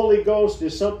having the Holy Ghost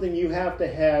is something you have to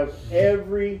have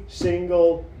every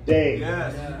single day.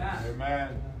 Yes.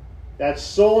 Amen. That's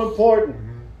so important.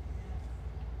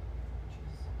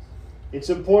 It's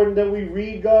important that we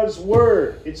read God's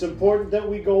Word. It's important that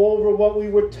we go over what we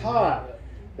were taught.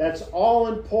 That's all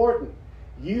important.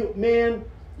 You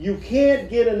can't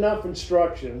get enough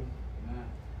instruction.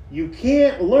 You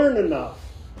can't learn enough.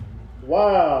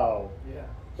 Wow.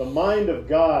 The mind of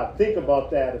God. Think about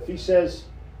that. If he says,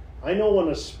 I know when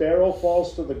a sparrow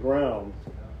falls to the ground,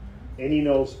 and he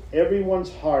knows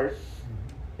everyone's heart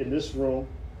in this room,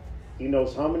 he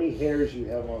knows how many hairs you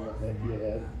have on your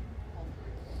head.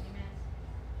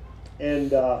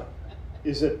 And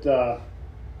is it,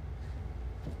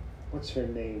 what's her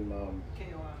name?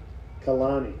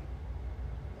 Kalani.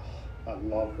 I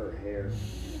love her hair.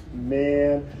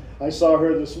 Man, I saw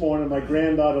her this morning. My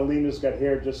granddaughter Lena's got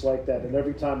hair just like that. And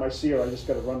every time I see her, I just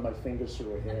got to run my fingers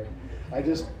through her hair.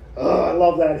 I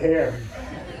love that hair.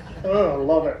 I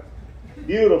love it.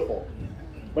 Beautiful.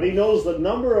 But he knows the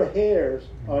number of hairs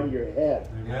on your head.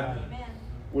 Amen.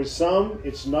 With some,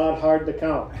 it's not hard to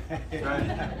count.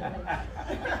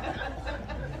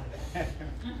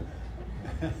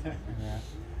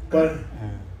 But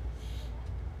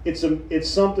it's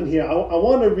something here. I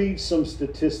want to read some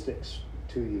statistics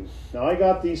to you. Now, I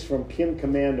got these from Kim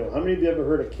Commando. How many of you ever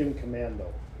heard of Kim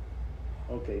Commando?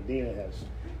 Okay, Dina has.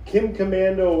 Kim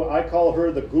Commando, I call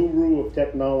her the guru of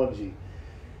technology.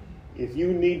 If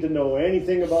you need to know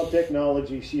anything about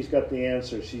technology, she's got the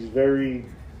answer. She's very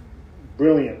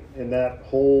brilliant in that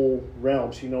whole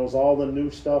realm. She knows all the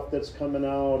new stuff that's coming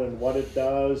out and what it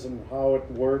does and how it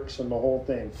works and the whole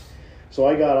thing. So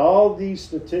I got all these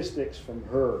statistics from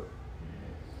her.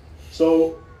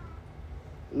 So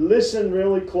listen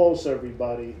really close,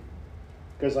 everybody,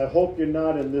 because I hope you're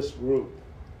not in this group.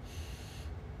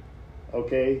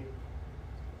 Okay?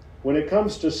 When it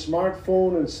comes to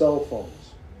smartphone and cell phones,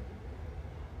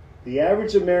 the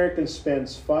average American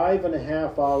spends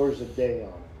 5.5 hours a day on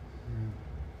it.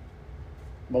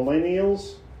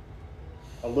 millennials,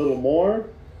 a little more.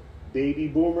 Baby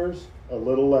boomers, a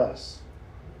little less.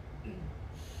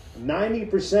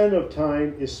 90% of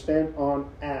time is spent on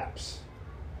apps.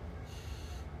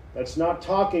 That's not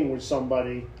talking with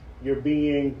somebody. You're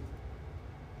being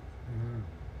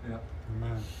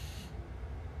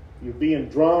You're being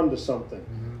drawn to something.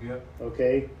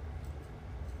 Okay?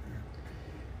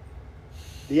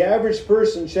 The average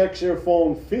person checks their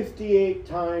phone 58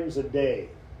 times a day.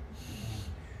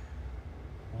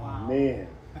 Wow. Man.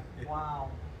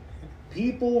 Wow.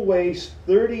 People waste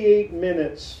 38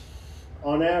 minutes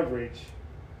on average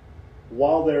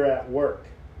while they're at work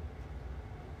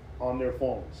on their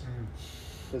phones.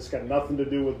 It's got nothing to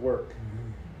do with work.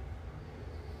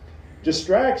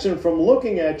 Distraction from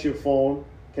looking at your phone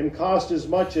can cost as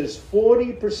much as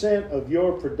 40% of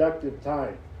your productive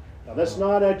time. Now, that's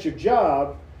not at your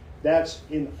job. That's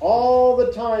in all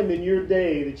the time in your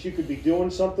day that you could be doing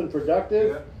something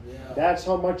productive. That's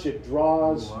how much it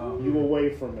draws you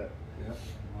away from it.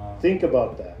 Think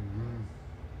about that.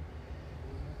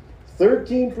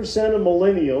 13% of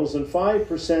millennials and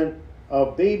 5%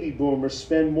 of baby boomers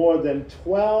spend more than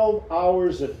 12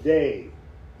 hours a day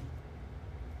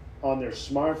on their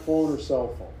smartphone or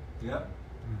cell phone.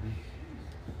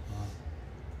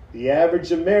 The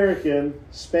average American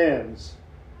spends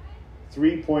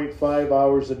 3.5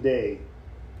 hours a day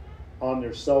on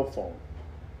their cell phone.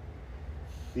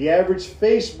 The average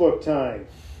Facebook time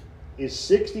is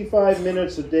 65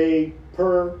 minutes a day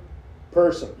per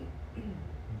person.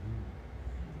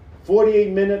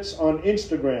 48 minutes on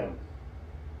Instagram.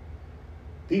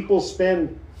 People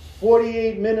spend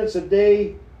 48 minutes a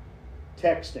day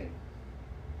texting.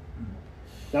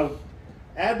 Now,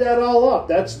 add that all up.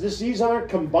 These aren't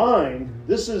combined.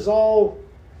 This is all.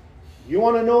 You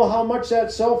want to know how much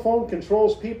that cell phone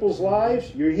controls people's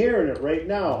lives? You're hearing it right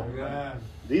now.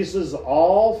 This is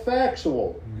all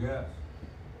factual.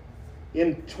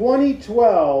 In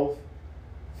 2012,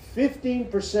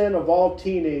 15% of all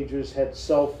teenagers had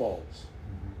cell phones.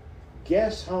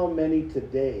 Guess how many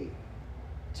today,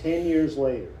 10 years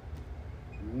later?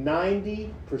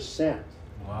 90%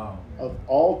 of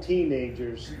all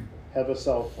teenagers have a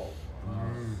cell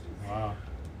phone. Wow.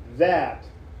 That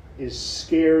is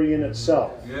scary in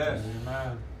itself.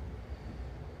 Amen.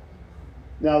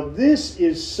 Now, this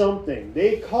is something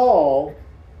they call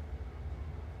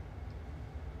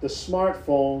the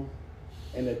smartphone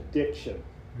an addiction.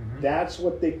 That's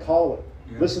what they call it.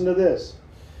 Listen to this.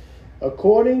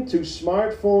 According to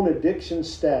smartphone addiction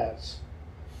stats,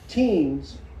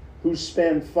 teens who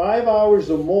spend 5 hours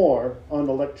or more on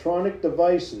electronic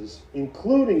devices,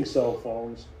 including cell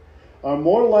phones, are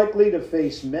more likely to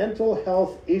face mental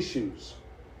health issues.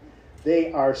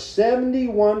 They are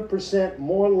 71%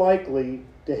 more likely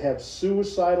to have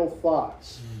suicidal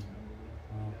thoughts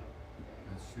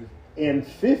and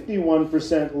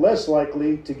 51% less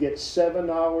likely to get 7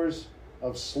 hours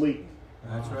of sleep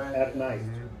at night.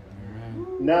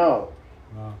 Now,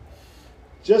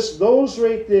 just those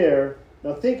right there,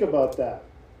 now think about that.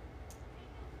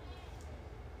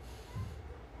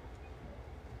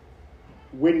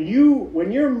 When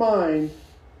your mind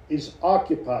is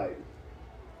occupied,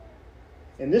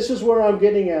 and this is where I'm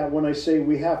getting at when I say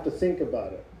we have to think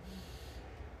about it.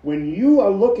 When you are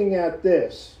looking at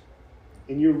this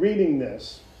and you're reading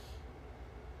this,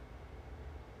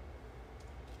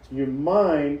 your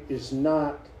mind is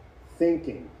not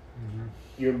thinking.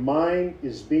 Your mind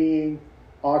is being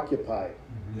occupied.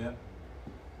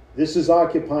 This is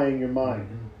occupying your mind.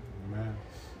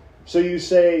 So you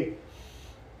say,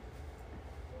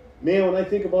 man, when I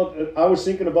think about, I was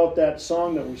thinking about that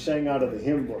song that we sang out of the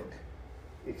hymn book.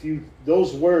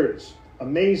 Those words,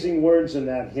 amazing words in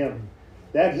that hymn.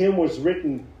 That hymn was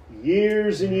written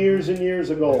years and years and years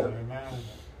ago.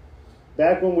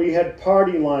 Back when we had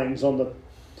party lines on the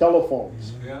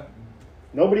telephones.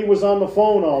 Nobody was on the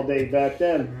phone all day back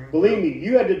then. Believe me,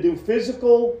 you had to do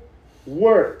physical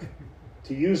work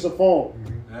to use the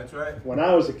phone. That's right. When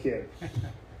I was a kid.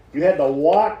 You had to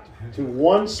walk to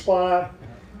one spot.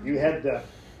 You had to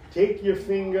take your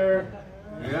finger,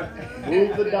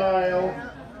 move the dial.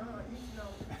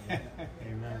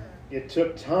 It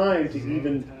took time to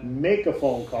even make a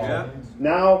phone call.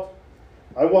 Now,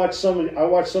 I watch some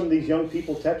of these young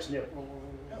people texting it.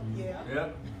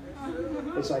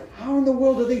 It's like, how in the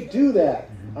world do they do that?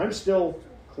 I'm still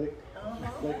click,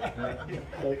 click,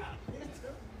 click.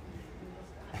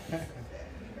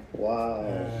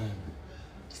 Wow.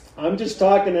 I'm just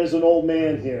talking as an old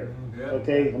man here.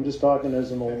 Okay? I'm just talking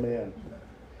as an old man.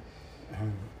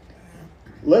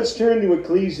 Let's turn to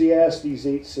Ecclesiastes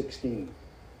 8:16.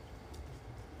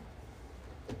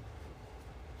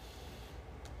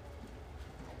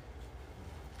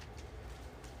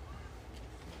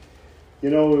 You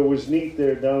know, it was neat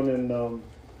there down in,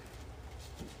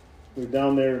 we were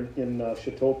down there in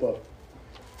Chetopa.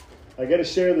 I got to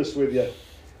share this with you.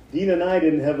 Dean and I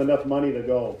didn't have enough money to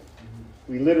go.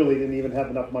 We literally didn't even have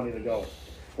enough money to go.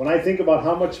 When I think about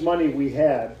how much money we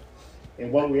had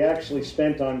and what we actually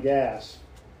spent on gas,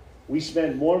 we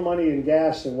spent more money in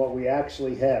gas than what we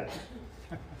actually had.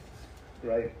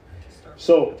 Right?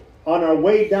 So, on our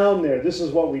way down there, this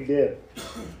is what we did.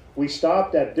 We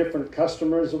stopped at different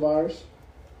customers of ours,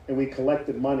 and we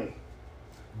collected money.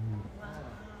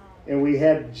 And we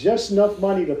had just enough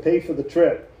money to pay for the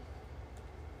trip.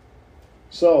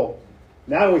 So,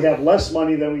 now we have less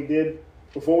money than we did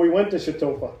before we went to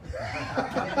Chetopa.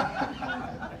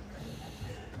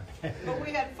 But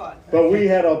we had fun. But we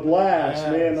had a blast,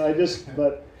 man.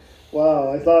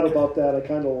 Wow, I thought about that. I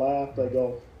kind of laughed. I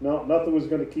go, no, nothing was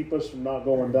going to keep us from not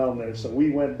going down there. So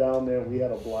we went down there and we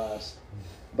had a blast.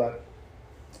 But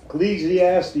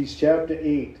Ecclesiastes chapter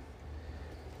 8,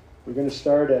 we're going to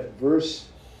start at verse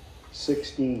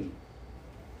 16.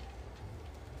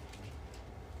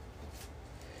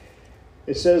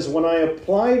 It says, when I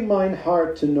applied mine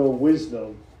heart to know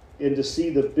wisdom, and to see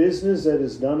the business that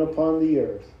is done upon the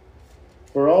earth,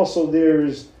 for also there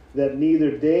is that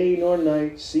neither day nor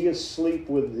night seeth sleep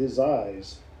with his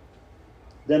eyes,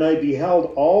 then I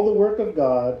beheld all the work of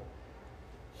God,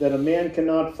 that a man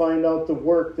cannot find out the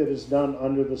work that is done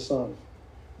under the sun.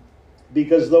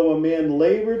 Because though a man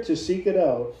labor to seek it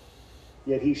out,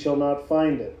 yet he shall not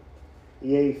find it.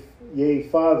 Yea,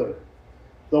 Father,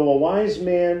 though a wise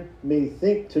man may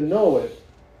think to know it,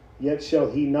 yet shall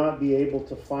he not be able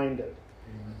to find it.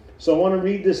 Amen. So I want to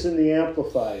read this in the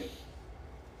Amplified.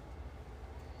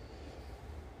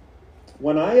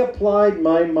 When I applied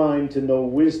my mind to know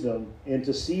wisdom and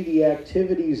to see the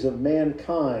activities of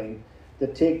mankind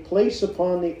that take place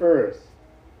upon the earth,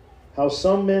 how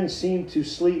some men seem to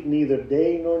sleep neither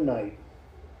day nor night.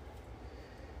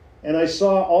 And I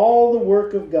saw all the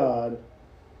work of God,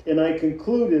 and I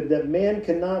concluded that man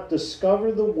cannot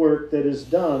discover the work that is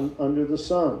done under the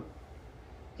sun.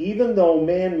 Even though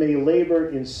man may labor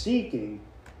in seeking,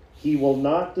 he will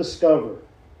not discover.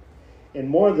 And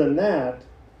more than that,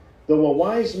 though a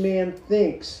wise man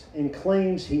thinks and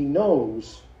claims he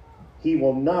knows, he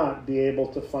will not be able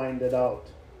to find it out.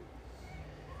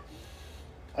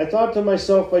 I thought to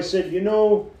myself, I said, you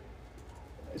know,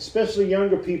 especially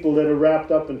younger people that are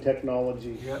wrapped up in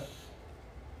technology. Yep.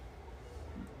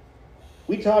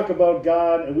 We talk about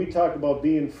God and we talk about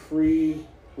being free.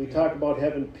 We talk about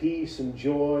having peace and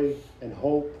joy and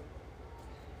hope.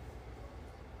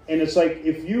 And it's like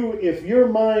if your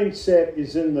mindset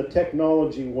is in the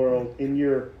technology world, in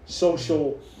your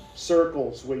social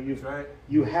circles where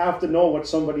you have to know what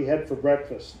somebody had for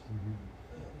breakfast.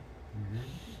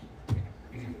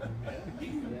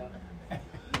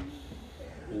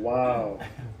 Wow.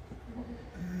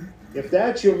 If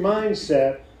that's your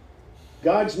mindset,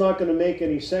 God's not going to make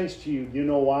any sense to you. You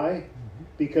know why?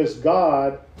 Because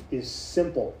God is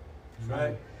simple.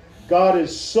 Right. God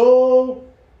is so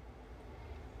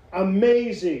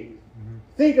amazing.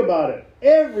 Think about it.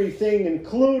 Everything,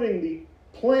 including the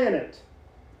planet,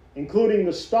 including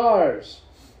the stars,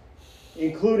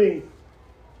 including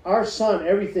our sun,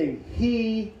 everything,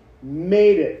 He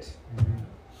made it.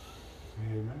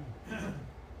 Amen.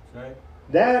 Right.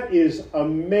 That is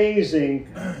amazing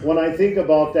when I think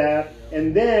about that.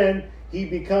 And then He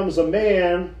becomes a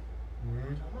man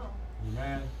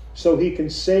Amen. so He can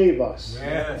save us.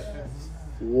 Yes.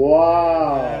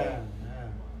 Wow.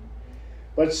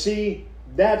 But see,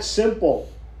 that's simple.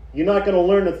 You're not going to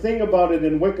learn a thing about it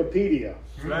in Wikipedia.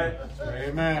 Right.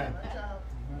 Amen.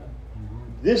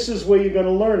 This is where you're going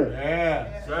to learn it.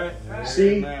 Yeah. Right.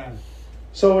 See? Amen.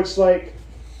 So it's like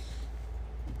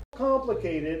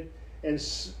complicated and,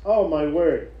 oh my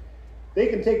word, they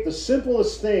can take the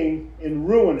simplest thing and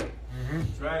ruin it.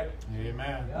 That's right.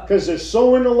 Amen. Because they're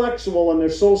so intellectual and they're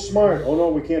so smart. Oh no,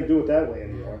 we can't do it that way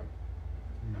anymore.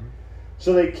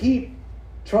 So they keep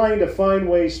trying to find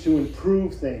ways to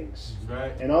improve things.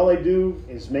 Right. And all they do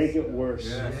is make it worse.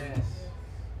 Yes.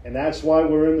 And that's why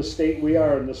we're in the state we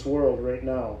are in this world right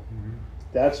now.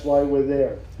 That's why we're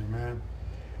there. Amen.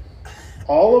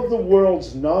 All of the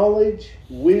world's knowledge,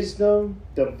 wisdom,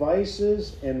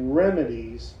 devices, and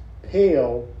remedies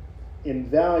pale in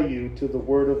value to the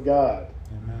Word of God.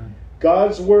 Amen.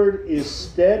 God's Word is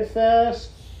steadfast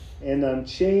and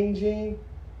unchanging,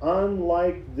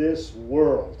 unlike this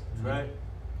world. Right.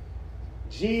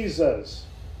 Jesus,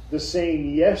 the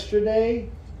same yesterday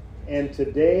and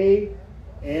today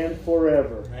and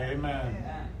forever.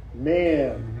 Amen.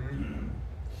 Man,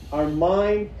 our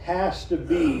mind has to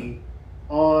be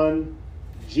on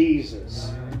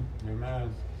Jesus.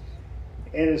 Amen.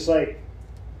 And it's like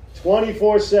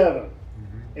 24/7.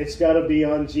 It's got to be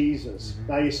on Jesus.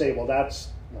 Now you say, well, that's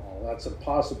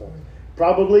impossible.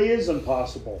 Probably is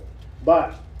impossible,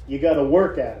 but you got to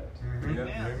work at it.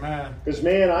 Amen. Because,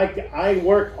 man, I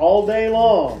work all day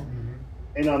long,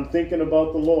 and I'm thinking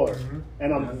about the Lord.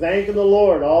 And I'm thanking the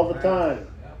Lord all the time.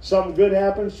 Something good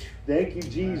happens, thank you,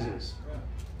 Jesus.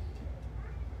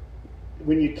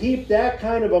 When you keep that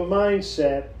kind of a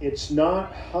mindset, it's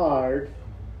not hard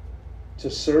to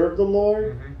serve the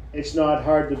Lord. It's not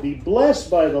hard to be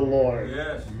blessed by the Lord.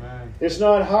 Yes. Amen. It's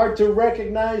not hard to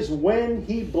recognize when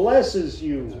He blesses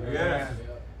you. Yes.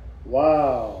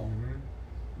 Wow.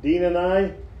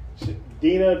 Dina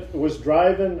was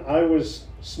driving, I was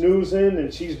snoozing,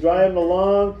 and she's driving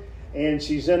along, and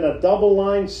she's in a double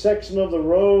line section of the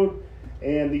road,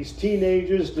 and these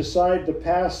teenagers decide to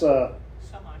pass a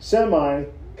semi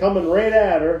coming right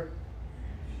at her,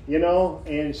 you know,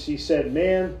 and she said,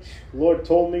 man, Lord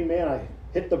told me, man, I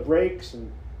hit the brakes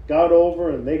and got over,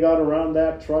 and they got around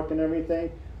that truck and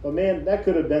everything. But man, that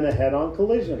could have been a head-on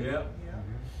collision. Yep.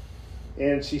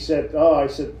 And she said, I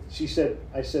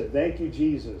said, thank you,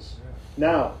 Jesus.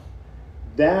 Now,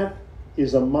 that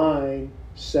is a mind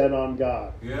set on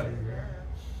God. Yep.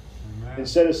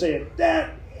 Instead of saying,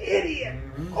 that idiot,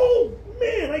 oh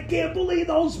man, I can't believe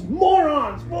those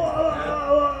morons.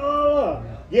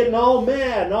 Getting all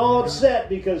mad and all upset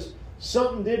because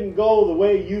something didn't go the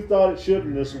way you thought it should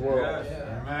in this world. Yes.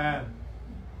 Amen.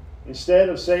 Instead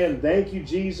of saying, thank you,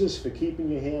 Jesus, for keeping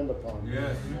your hand upon me.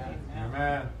 Yes.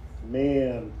 Amen.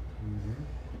 Man.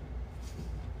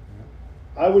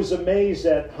 I was amazed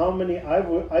at how many,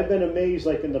 I've been amazed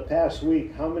like in the past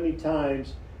week, how many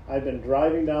times I've been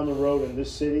driving down the road in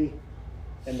this city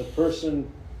and the person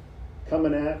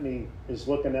coming at me is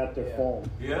looking at their phone.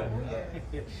 Yep.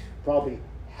 Probably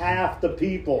half the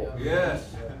people.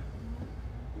 Yes.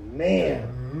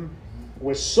 Man,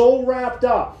 was so wrapped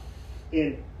up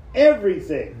in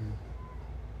everything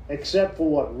except for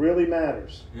what really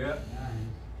matters. Yep.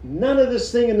 None of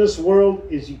this thing in this world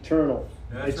is eternal.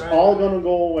 That's It's right. all going to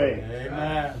go away.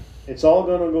 Amen. It's all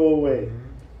going to go away.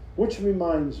 Which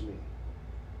reminds me.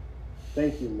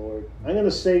 Thank you, Lord. I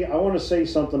want to say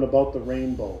something about the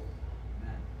rainbow.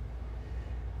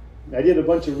 I did a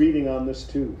bunch of reading on this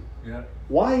too. Yep.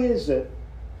 Why is it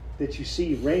that you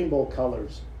see rainbow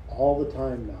colors all the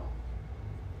time now?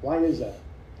 Why is that?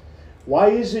 Why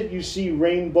is it you see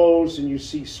rainbows and you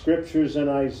see scriptures in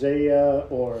Isaiah,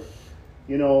 or,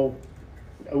 you know,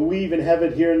 we even have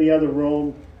it here in the other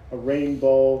room, a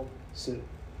rainbow, to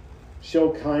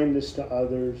show kindness to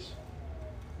others.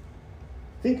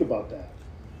 Think about that.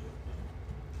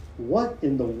 What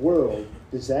in the world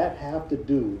does that have to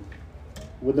do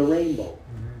with the rainbow?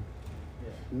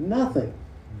 Nothing.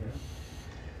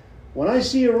 When I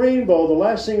see a rainbow, the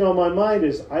last thing on my mind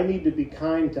is I need to be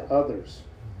kind to others.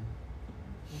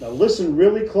 Now listen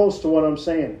really close to what I'm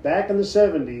saying. Back in the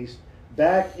 70s,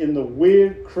 back in the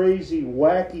weird, crazy,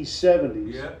 wacky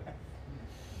 70s, Yep.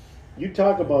 you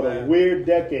talk about a weird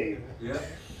decade. Yep.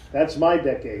 That's my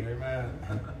decade. Amen.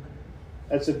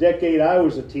 That's a decade I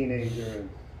was a teenager in.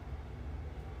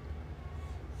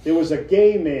 There was a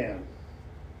gay man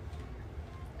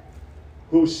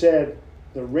who said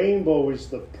the rainbow is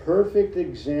the perfect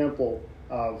example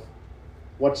of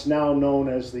what's now known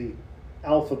as the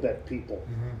alphabet people.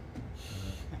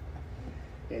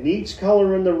 And each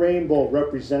color in the rainbow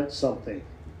represents something.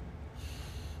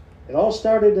 It all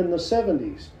started in the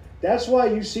 70s. That's why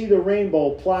you see the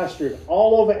rainbow plastered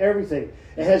all over everything.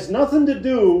 It has nothing to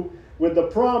do with the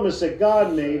promise that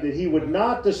God made that He would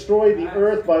not destroy the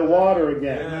earth by water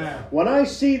again. Amen. When I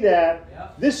see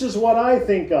that, this is what I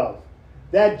think of.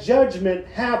 That judgment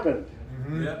happened.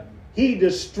 Yep. He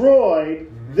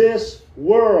destroyed this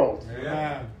world.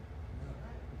 Amen.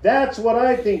 That's what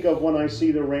I think of when I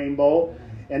see the rainbow.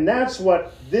 And that's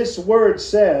what this word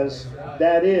says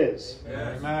that is.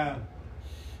 Yes. Amen.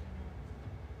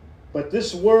 But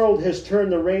this world has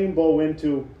turned the rainbow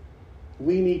into,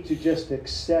 we need to just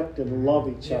accept and love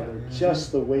each other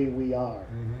just the way we are.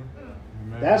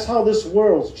 That's how this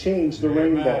world's changed the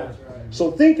rainbow.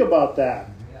 So think about that.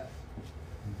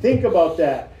 Think about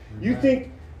that. You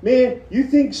think, man, you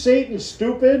think Satan's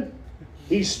stupid?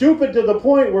 He's stupid to the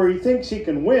point where he thinks he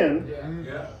can win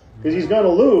because he's going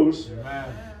to lose.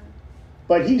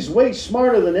 But he's way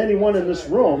smarter than anyone in this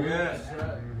room. Yes.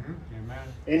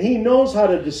 And he knows how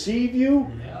to deceive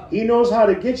you. He knows how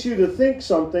to get you to think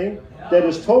something that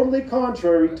is totally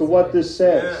contrary to what this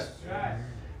says.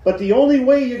 But the only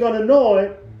way you're going to know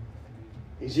it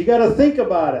is you got to think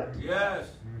about it. Yes.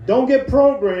 Don't get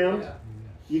programmed.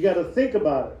 You got to think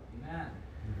about it.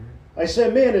 I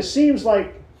said, man, it seems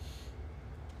like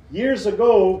years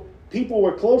ago, people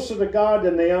were closer to God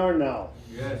than they are now.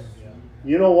 Yes.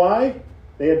 You know why?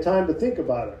 They had time to think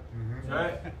about it.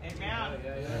 Right.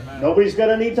 Amen. Nobody's got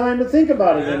any time to think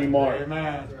about it Yeah. anymore.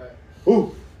 Amen.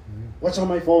 Ooh, what's on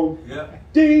my phone? Yeah.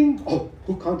 Ding! Oh,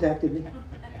 who contacted me?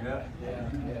 Yeah.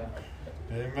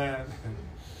 Amen.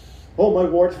 Oh, my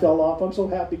wart fell off. I'm so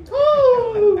happy.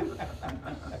 Oh!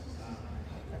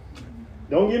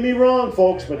 Don't get me wrong,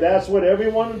 folks, but that's what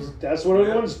everyone's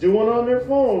doing on their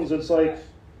phones. It's like,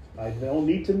 I don't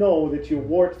need to know that your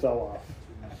wart fell off.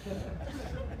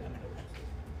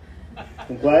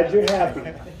 I'm glad you're happy.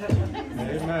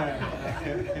 Amen.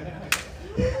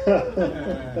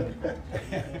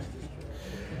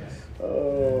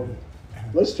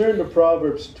 Let's turn to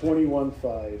Proverbs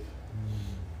 21:5.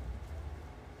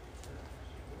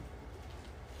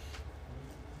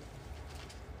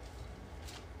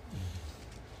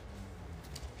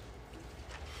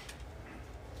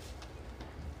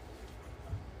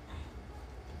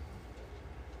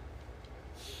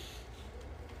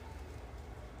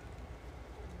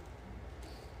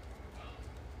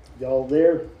 Y'all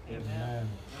there? Amen.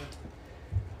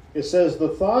 It says, the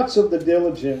thoughts of the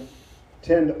diligent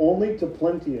tend only to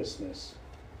plenteousness,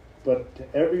 but to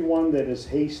everyone that is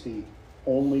hasty,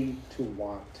 only to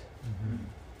want.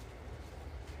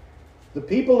 The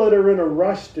people that are in a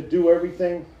rush to do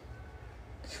everything,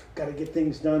 got to get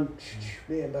things done,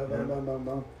 they're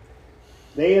the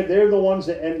ones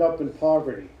that end up in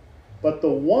poverty. But the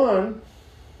one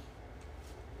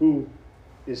who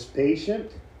is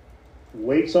patient,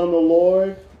 waits on the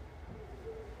Lord,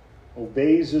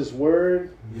 obeys His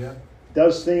word, Yeah.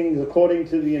 does things according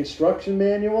to the instruction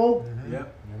manual. Yeah.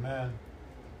 Amen.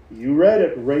 You read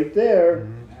it right there.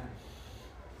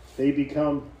 They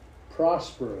become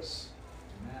prosperous.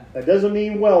 That doesn't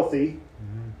mean wealthy,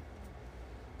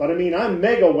 but I mean I'm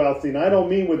mega wealthy, and I don't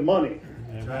mean with money.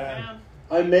 Amen.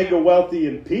 I'm mega wealthy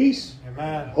in peace,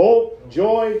 Amen. hope,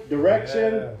 joy,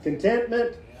 direction, Yeah.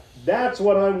 contentment. That's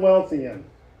what I'm wealthy in.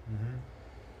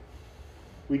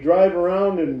 We drive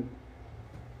around in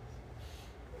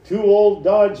 2 old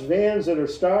Dodge vans that are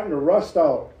starting to rust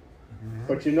out.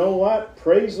 But you know what?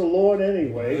 Praise the Lord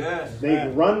anyway. Yes. They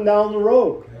Amen. run down the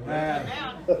road. Amen.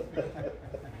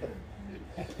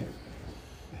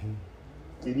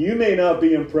 And you may not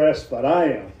be impressed, but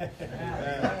I am.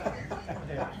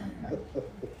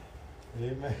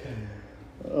 Amen.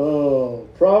 Oh,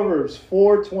 Proverbs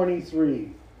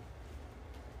 4:23.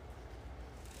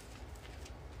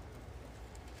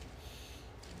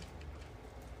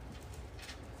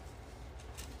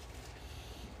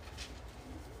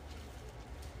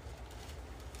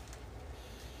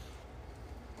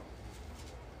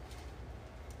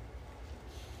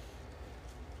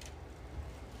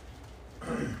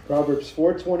 Proverbs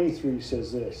 4:23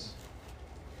 says this.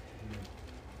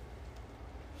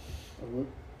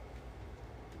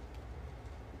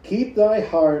 Keep thy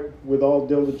heart with all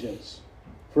diligence,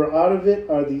 for out of it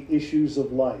are the issues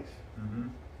of life.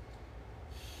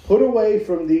 Put away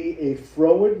from thee a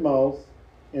froward mouth,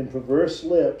 and perverse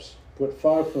lips put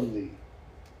far from thee.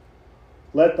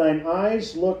 Let thine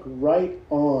eyes look right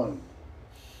on,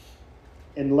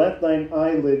 and let thine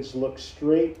eyelids look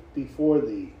straight before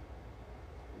thee.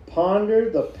 Ponder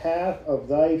the path of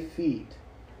thy feet,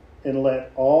 and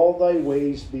let all thy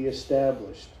ways be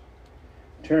established.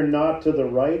 Turn not to the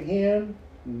right hand,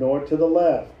 nor to the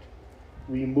left.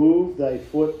 Remove thy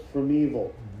foot from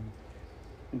evil.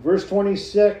 In verse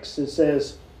 26, it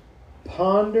says,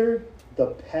 ponder the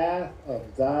path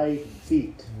of thy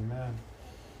feet. Amen.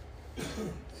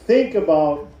 Think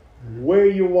about where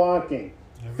you're walking.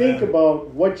 Amen. Think about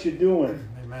what you're doing.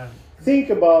 Amen. Think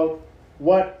about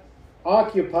what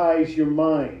occupies your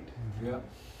mind. Yeah.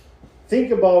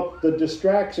 Think about the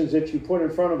distractions that you put in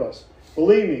front of us.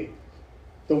 Believe me,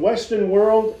 the Western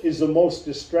world is the most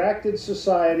distracted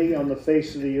society on the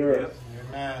face of the earth.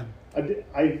 Amen.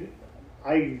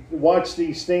 I watch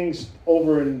these things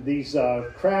over in these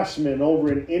craftsmen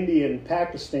over in India and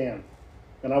Pakistan,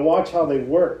 and I watch how they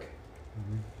work.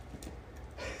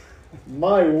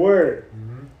 My word,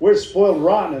 we're spoiled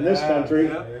rotten in this Yeah. country.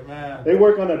 Yeah. Amen. They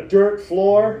work on a dirt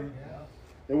floor.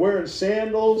 They're wearing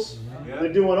sandals. Yeah.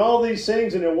 They're doing all these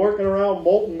things, and they're working around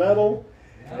molten metal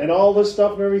and all this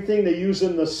stuff and everything. They're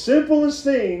using the simplest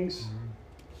things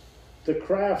to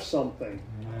craft something.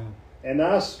 Amen. And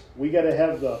us, we got to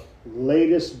have the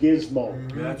latest gizmo,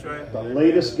 That's right. the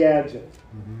latest gadget.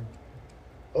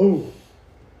 Oh,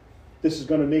 this is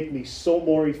going to make me so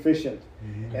more efficient.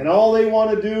 And all they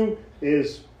want to do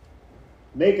is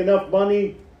make enough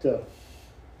money to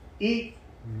eat,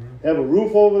 have a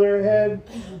roof over their head,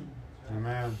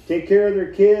 Amen. take care of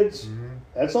their kids.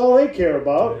 That's all they care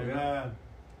about. Amen.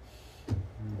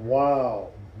 Wow.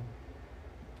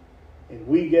 And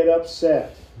we get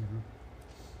upset.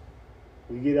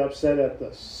 We get upset at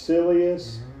the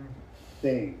silliest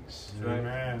things.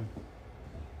 Amen.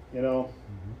 You know,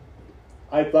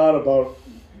 I thought about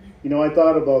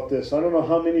this. I don't know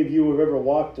how many of you have ever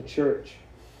walked to church,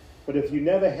 but if you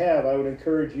never have, I would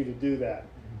encourage you to do that.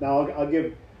 Now, I'll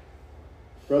give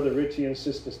Brother Richie and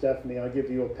Sister Stephanie, I'll give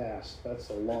you a pass. That's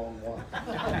a long walk.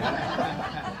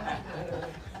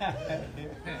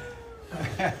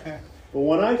 But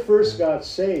when I first got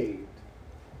saved,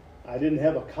 I didn't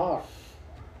have a car.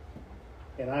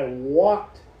 And I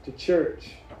walked to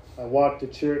church. I walked to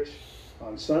church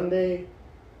on Sunday,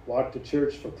 walked to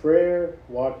church for prayer,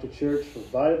 walked to church for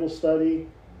Bible study.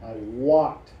 I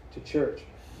walked to church.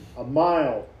 A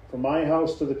mile from my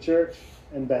house to the church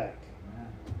and back.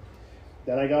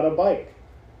 Then I got a bike.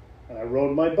 And I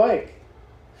rode my bike.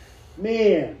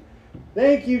 Man,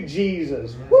 thank you,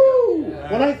 Jesus. Woo!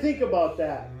 When I think about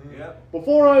that,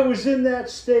 before I was in that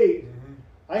state,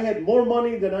 I had more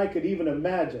money than I could even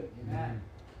imagine.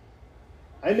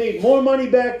 I made more money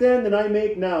back then than I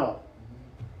make now.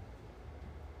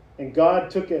 And God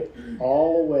took it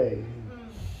all away.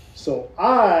 So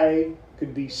I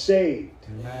could be saved.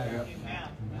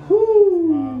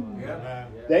 Woo!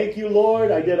 Thank you,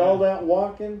 Lord. I did all that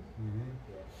walking.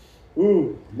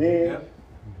 Ooh, man.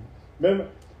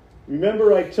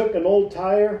 Remember I took an old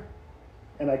tire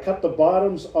and I cut the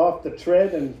bottoms off the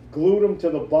tread and glued them to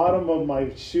the bottom of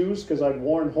my shoes because I'd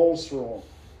worn holes through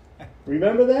them.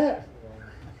 Remember that?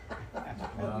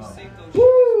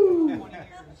 Woo!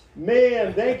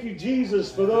 Man, thank you,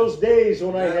 Jesus, for those days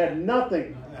when I had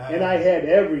nothing and I had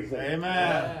everything.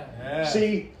 Amen. Yeah.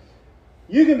 See,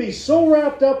 you can be so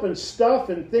wrapped up in stuff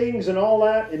and things and all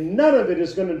that, and none of it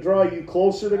is going to draw you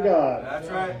closer to God. That's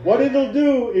right. What it'll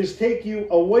do is take you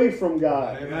away from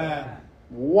God. Amen.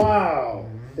 Wow.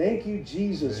 Thank you,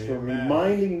 Jesus, for Amen.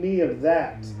 reminding me of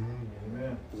that.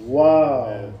 Amen. Wow.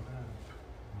 Amen.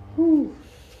 Whew.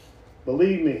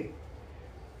 Believe me,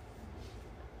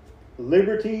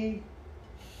 liberty,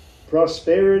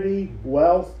 prosperity,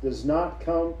 wealth does not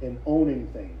come in owning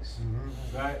things.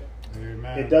 Right.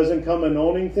 Amen. It doesn't come in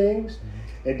owning things.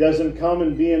 It doesn't come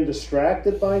in being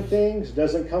distracted by things. It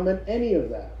doesn't come in any of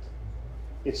that.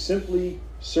 It's simply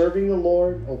serving the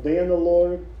Lord, obeying the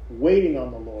Lord, waiting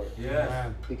on the Lord.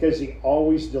 Yes. Because He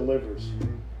always delivers.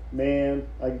 Man,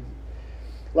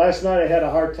 last night I had a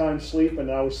hard time sleeping,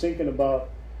 and I was thinking about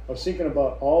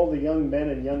all the young men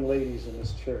and young ladies in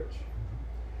this church.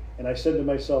 And I said to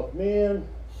myself, man,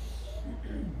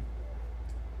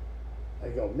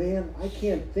 I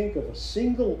can't think of a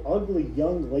single ugly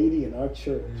young lady in our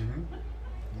church.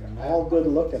 They're all good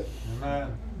looking.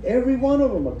 Amen. Every one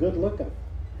of them are good looking.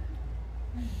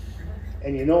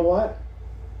 And you know what?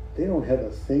 They don't have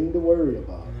a thing to worry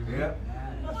about. Yep.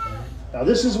 Now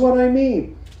this is what I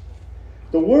mean.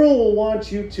 The world will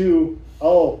want you to,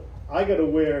 I got to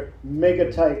wear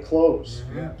mega tight clothes.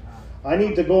 Yep. I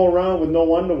need to go around with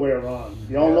no underwear on.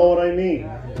 Y'all know what I mean?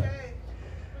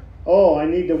 Oh, I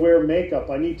need to wear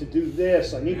makeup. I need to do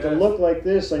this. I need to look like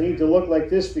this. I need to look like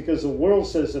this because the world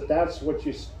says that's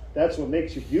what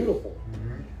makes you beautiful.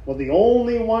 Well, the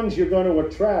only ones you're going to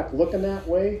attract looking that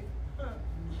way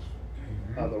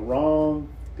are the wrong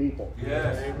people.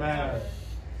 Yes. Amen.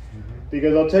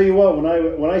 Because I'll tell you what,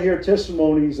 when I hear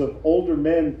testimonies of older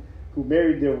men who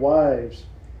married their wives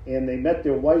and they met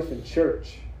their wife in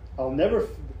church,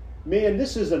 man,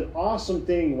 this is an awesome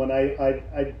thing when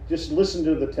I just listen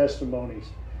to the testimonies.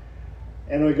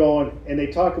 And we go on, and they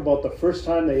talk about the first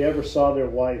time they ever saw their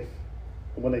wife,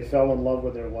 when they fell in love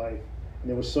with their wife.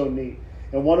 And it was so neat.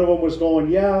 And one of them was going,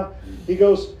 he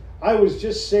goes, I was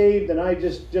just saved and I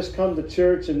just come to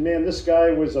church, and man, this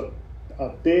guy was a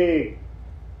big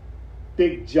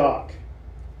jock.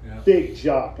 Yeah. Big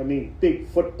jock. I mean, big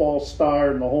football star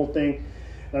and the whole thing.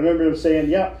 And I remember him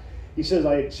saying, he says,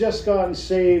 I had just gotten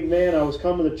saved, man. I was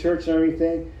coming to church and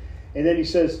everything. And then he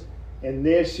says, and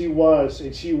there she was.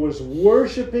 And she was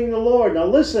worshiping the Lord. Now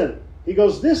listen. He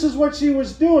goes, this is what she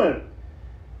was doing.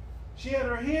 She had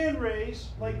her hand raised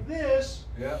like this.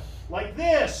 Yeah. Like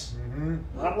this.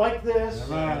 Not like this.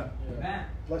 Amen.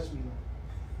 Bless me, Lord.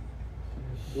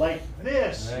 Like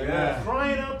this. Amen.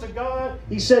 Crying out to God.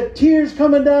 He said, tears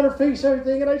coming down her face,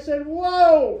 everything. And I said,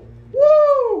 whoa.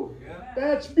 Woo. Yeah.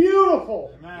 That's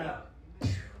beautiful. Amen.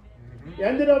 You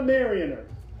ended up marrying her.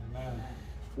 Amen.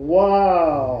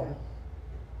 Wow.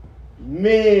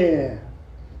 Man.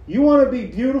 You want to be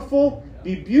beautiful?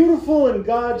 Be beautiful in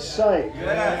God's sight.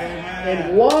 Yeah.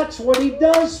 And watch what He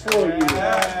does for you.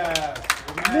 Yeah.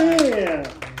 Man,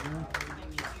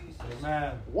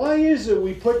 Amen. why is it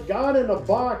we put God in a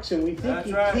box and we think That's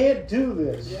He right. can't do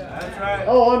this? That's right.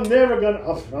 Oh, I'm never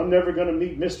gonna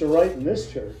meet Mr. Right in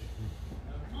this church.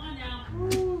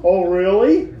 Oh,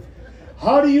 really?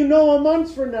 How do you know a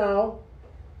month from now,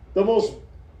 the most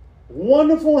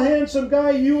wonderful, handsome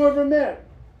guy you ever met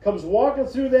comes walking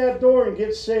through that door and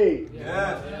gets saved?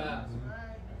 Yes.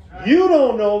 You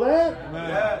don't know that.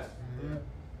 Yes.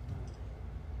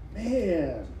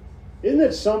 Man, isn't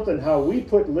it something how we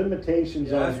put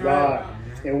limitations on That's God?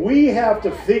 right. And we have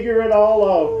to figure it all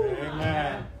out.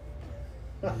 Amen.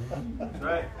 That's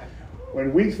right.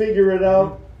 When we figure it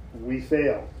out, we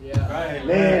fail. Right.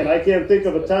 Man, I can't think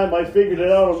of a time I figured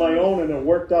it out on my own and it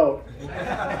worked out.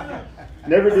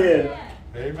 Never did.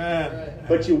 Amen.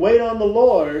 But you wait on the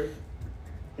Lord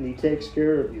and He takes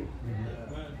care of you.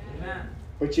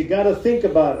 But you got to think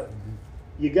about it.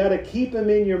 You got to keep Him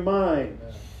in your mind.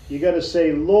 You got to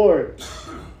say, Lord,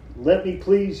 let me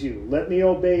please you. Let me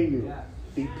obey you.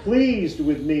 Be pleased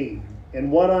with me and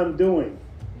what I'm doing.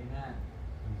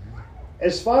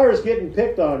 As far as getting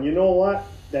picked on, you know what?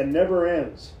 That never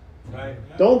ends. Right.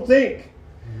 Don't think.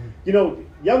 You know,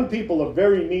 young people are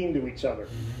very mean to each other.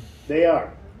 They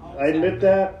are. I admit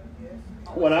that.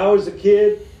 When I was a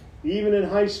kid, even in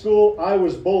high school, I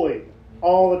was bullied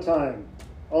all the time.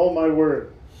 Oh, my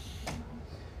word.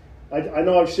 I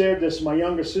know I've shared this. My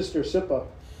younger sister, Sippa,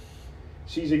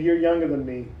 she's a year younger than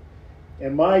me.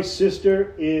 And my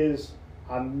sister is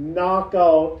a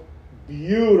knockout,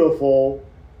 beautiful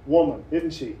woman,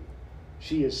 isn't she?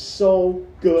 She is so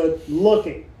good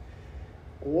looking.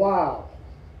 Wow.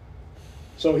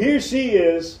 So here she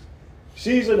is.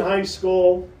 She's in high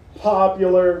school,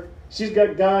 popular. She's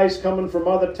got guys coming from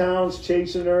other towns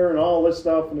chasing her and all this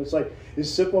stuff. And it's like,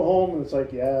 is Sippa home? And it's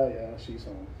like, yeah, she's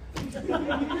home.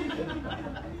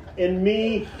 And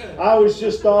me, I was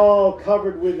just all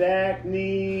covered with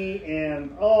acne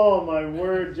and, oh my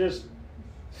word, just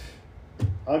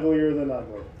uglier than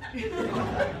ugly.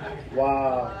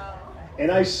 Wow.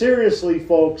 And I seriously,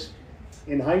 folks,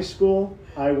 in high school,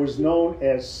 I was known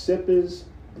as Sippa's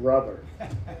brother.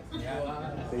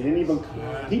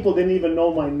 People didn't even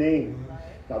know my name.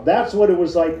 Now that's what it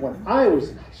was like when I was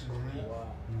in high school.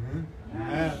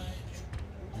 Amen.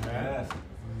 Yes.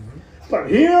 But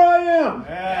here I am.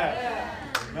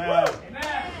 Yes.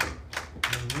 Amen.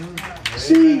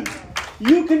 See,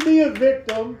 you can be a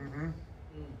victim,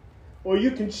 or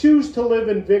you can choose to live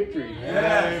in victory.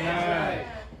 Amen.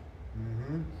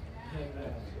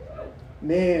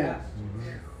 Man,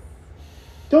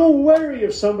 don't worry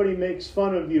if somebody makes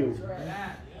fun of you.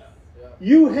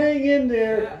 You hang in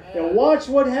there and watch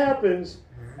what happens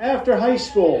after high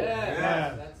school.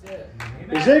 Yes.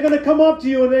 Is they're going to come up to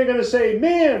you and they're going to say,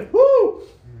 man, whoo,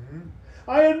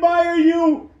 I admire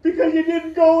you because you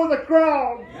didn't go with the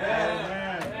crowd.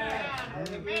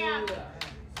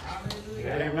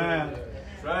 Amen.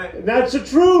 Right. And that's the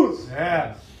truth.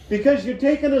 Yes. Because you're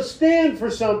taking a stand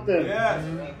for something. Yes.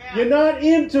 You're not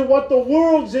into what the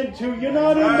world's into. You're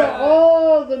not into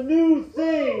all the new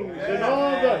things and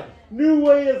all the new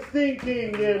way of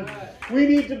thinking. And we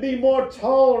need to be more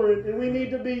tolerant and we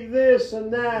need to be this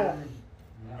and that.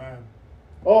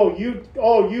 Oh,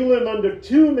 you live under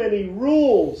too many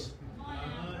rules.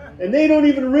 And they don't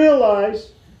even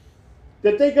realize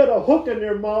that they got a hook in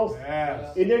their mouth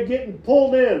Yes. and they're getting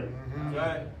pulled in.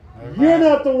 Right. You're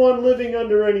not the one living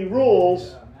under any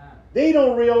rules. They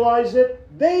don't realize it.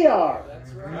 They are.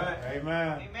 Right.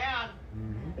 Amen.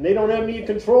 And they don't have any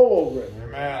control over it.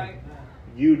 Amen.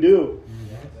 You do.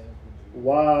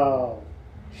 Wow.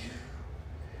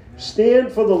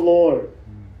 Stand for the Lord.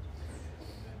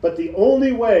 But the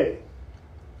only way,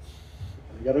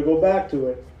 you got to go back to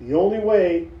it, the only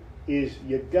way is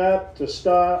you got to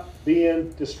stop being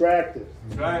distracted.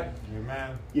 Right.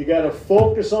 Amen. You got to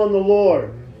focus on the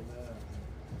Lord.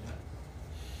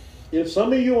 If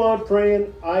some of you aren't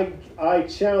praying, I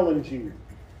challenge you.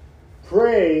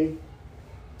 Pray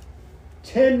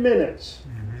 10 minutes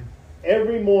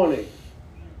every morning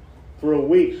for a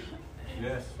week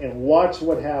Yes. and watch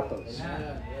what happens.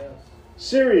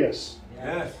 Serious.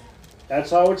 Yes.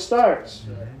 That's how it starts.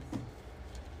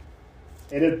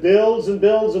 And it builds and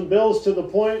builds and builds to the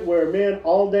point where, man,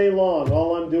 all day long,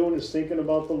 all I'm doing is thinking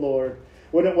about the Lord.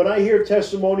 When I hear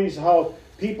testimonies how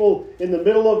people in the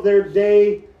middle of their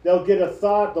day, they'll get a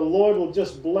thought, the Lord will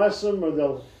just bless them, or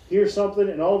they'll hear something,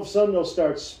 and all of a sudden they'll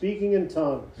start speaking in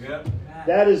tongues. Yep.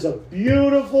 That is a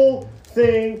beautiful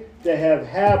thing to have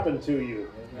happen to you.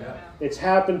 Yep. It's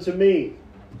happened to me.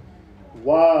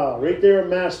 Wow, right there at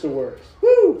Masterworks.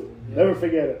 Woo! Never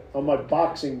forget it, on my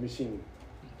boxing machine.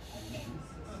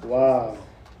 Wow.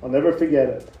 I'll never forget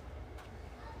it.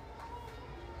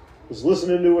 I was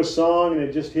listening to a song and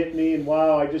it just hit me, and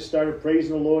wow, I just started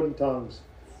praising the Lord in tongues.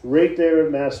 Right there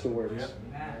at Masterworks.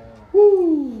 Yep.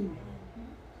 Woo!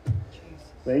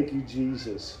 Thank you,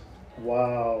 Jesus.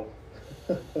 Wow.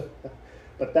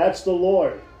 But that's the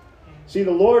Lord. See,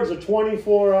 the Lord's a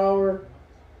 24-hour,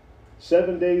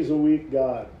 7 days a week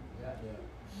God.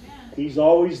 He's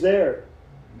always there.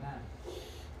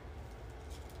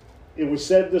 It was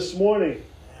said this morning,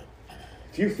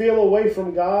 if you feel away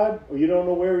from God or you don't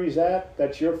know where He's at,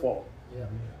 that's your fault.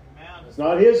 It's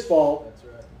not His fault.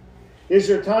 Is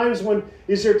there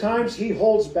times He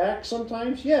holds back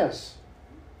sometimes? Yes.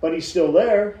 But He's still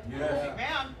there.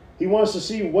 Yes. He wants to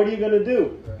see, what are you going to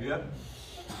do? Yep.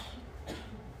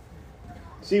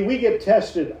 See, we get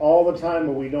tested all the time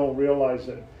and we don't realize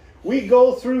it. We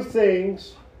go through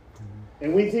things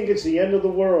and we think it's the end of the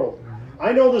world.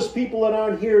 I know there's people that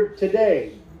aren't here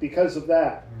today because of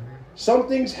that.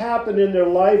 Something's happened in their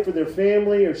life or their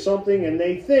family or something, and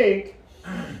they think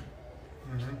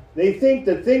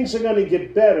that things are going to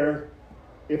get better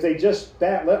if they just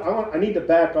I need to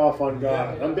back off on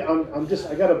God.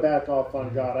 I got to back off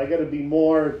on God. I got to be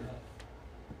more.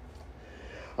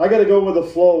 I got to go with the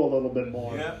flow a little bit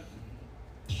more. Yep.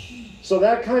 So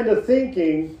that kind of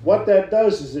thinking, what that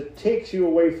does is it takes you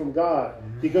away from God.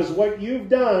 Because what you've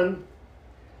done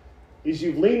is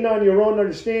you've leaned on your own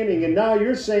understanding, and now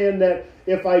you're saying that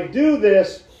if I do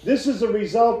this, this is the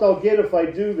result I'll get if I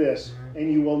do this.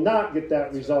 And you will not get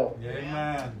that result.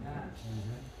 Amen.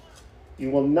 You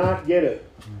will not get it.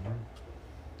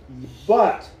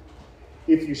 But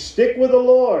if you stick with the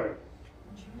Lord,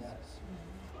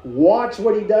 watch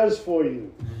what He does for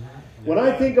you. When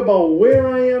I think about where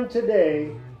I am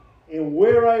today and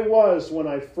where I was when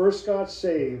I first got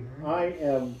saved, I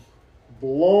am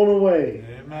blown away.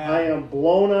 Amen. I am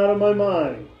blown out of my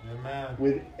mind Amen.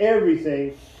 with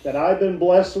everything that I've been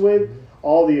blessed with,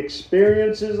 all the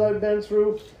experiences I've been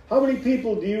through. How many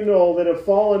people do you know that have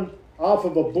fallen off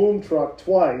of a boom truck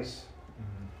twice,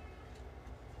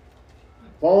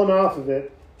 fallen off of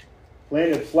it,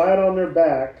 landed flat on their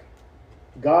back,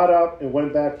 got up and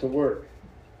went back to work?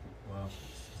 Wow.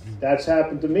 That's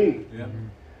happened to me. Yep.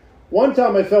 One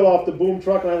time I fell off the boom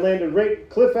truck and I landed right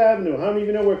Cliff Avenue. How many of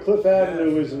you know where Cliff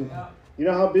Avenue is? And you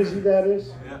know how busy that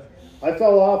is? Yep. I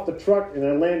fell off the truck and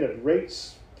I landed right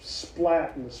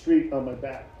splat in the street on my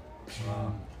back.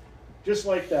 Wow. Just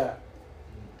like that.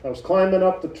 I was climbing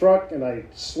up the truck and I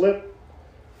slipped,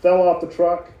 fell off the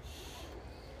truck,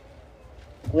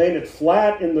 landed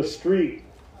flat in the street.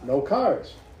 No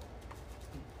cars.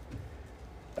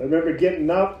 I remember getting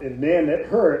up and man, it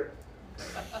hurt.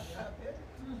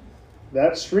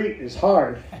 That street is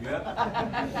hard. Yep.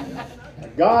 I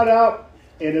got up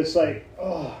and it's like,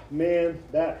 oh man,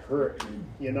 that hurt.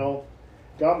 You know,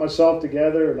 got myself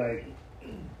together and I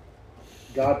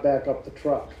got back up the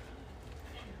truck.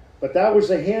 But that was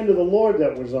the hand of the Lord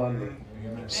that was on me.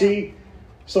 See,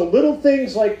 so little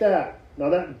things like that. Now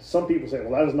that some people say,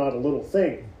 well, that is not a little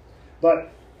thing.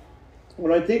 But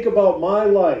when I think about my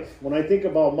life, when I think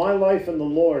about my life in the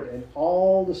Lord and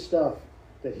all the stuff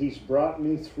that He's brought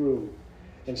me through,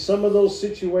 and some of those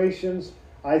situations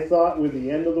I thought were the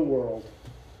end of the world.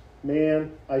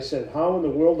 Man, I said, how in the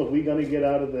world are we going to get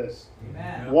out of this?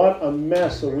 Amen. What a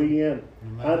mess are we in?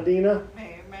 Huh, Dina?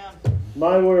 Amen.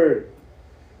 My word.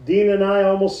 Dina and I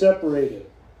almost separated.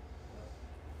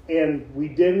 And we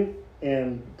didn't.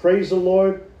 And praise the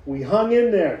Lord, we hung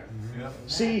in there. Yep.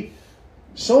 See,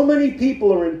 so many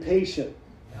people are impatient.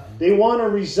 They want a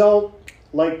result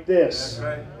like this.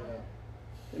 That's right.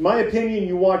 In my opinion,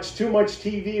 you watch too much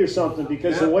TV or something,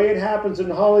 because the way it happens in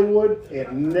Hollywood,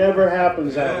 it never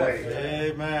happens that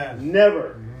way. Amen.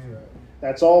 Never.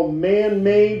 That's all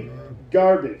man-made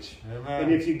garbage. Amen.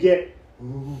 And if you get,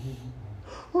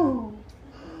 I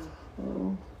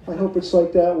hope it's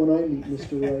like that when I meet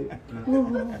Mr. Right.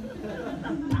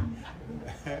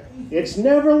 It's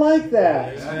never like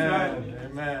that. Amen.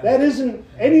 Amen. That isn't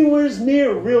anywhere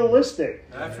near realistic.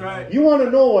 That's right. You want to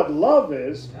know what love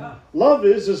is? Love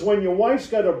is when your wife's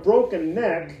got a broken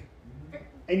neck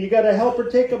and you got to help her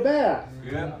take a bath.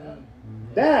 Yep.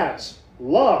 That's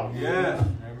love. Yes.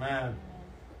 Amen.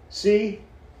 See,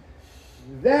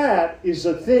 that is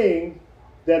a thing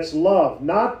that's love,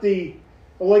 not the,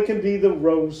 well, it can be the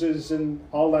roses and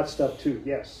all that stuff too.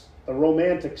 Yes, the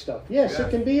romantic stuff. Yes, Yeah. it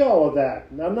can be all of that.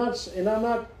 And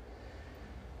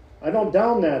I don't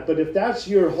down that, but if that's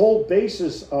your whole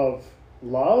basis of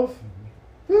love,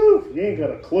 whew, you ain't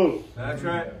got a clue. That's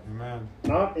right. Amen.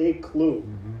 Not a clue.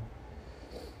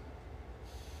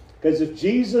 Because if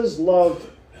Jesus loved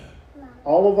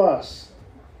all of us,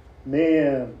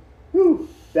 man, whew,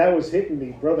 That was hitting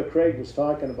me. Brother Craig was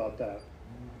talking about that.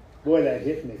 Boy, that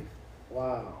hit me.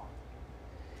 Wow.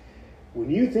 When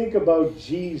you think about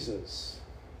Jesus,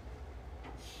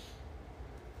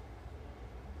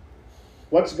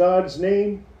 what's God's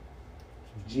name?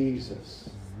 Jesus.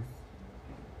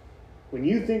 When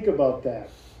you think about that,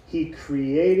 He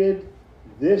created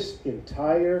this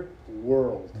entire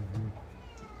world.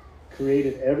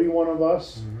 Created every one of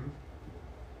us.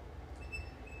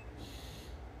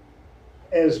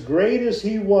 As great as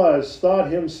He was,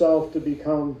 thought Himself to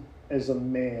become as a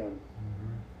man.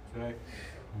 Right.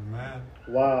 Amen.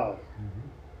 Wow.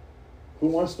 Who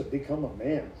wants to become a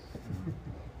man?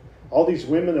 All these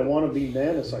women that want to be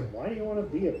men, it's like, why do you want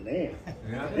to be a man?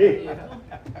 Yeah. Hey,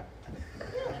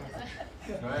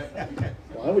 Right.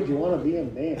 why would you want to be a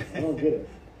man? I don't get it.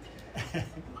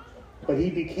 But He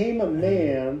became a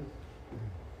man,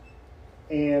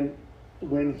 and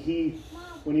when he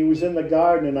was in the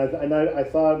garden, and I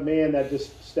thought, man, that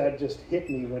just hit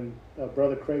me when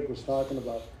Brother Craig was talking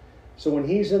about it. So when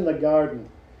He's in the garden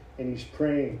and He's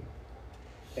praying,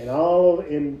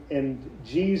 and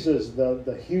Jesus,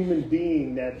 the human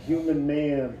being, that human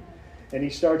man, and He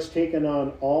starts taking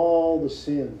on all the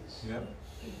sins. Yep.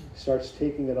 He starts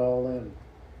taking it all in.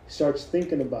 He starts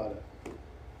thinking about it.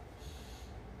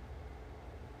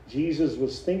 Jesus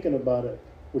was thinking about it.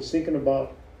 Was thinking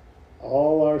about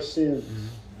all our sins.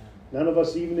 None of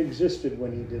us even existed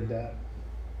when He did that.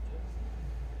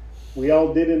 We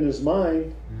all did in His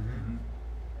mind.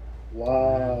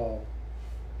 Wow.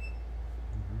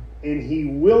 And He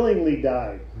willingly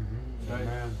died.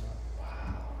 Amen.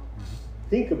 Wow.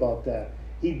 Think about that.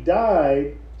 He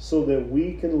died so that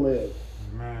we can live.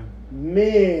 Amen.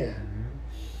 Man.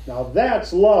 Now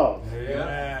that's love.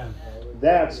 Amen.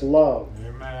 That's love.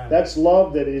 Amen. That's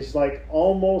love that is like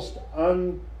almost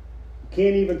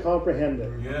can't even comprehend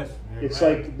it. Yes. It's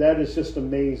Amen. like, that is just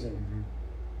amazing.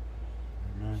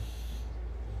 Amen.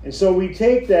 And so we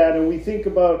take that and we think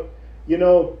about,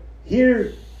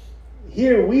 here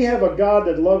we have a God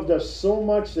that loved us so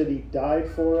much that He died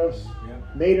for us,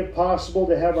 Yep. made it possible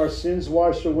to have our sins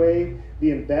washed away,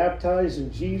 being baptized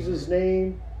in Jesus'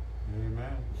 name.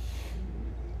 Amen.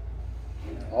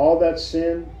 All that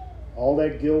sin, all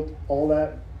that guilt, all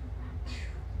that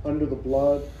under the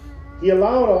blood. He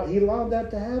allowed that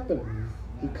to happen.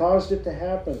 He caused it to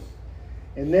happen.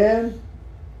 And then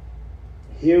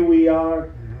here we are,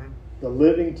 the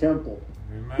living temple.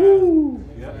 Amen. Woo!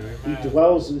 Yep. He Amen.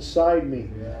 dwells inside me.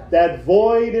 That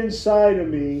void inside of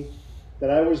me that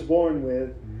I was born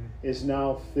with is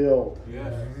now filled.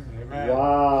 Yes. Amen.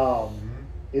 Wow.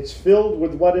 It's filled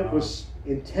with what it was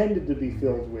intended to be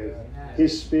filled with,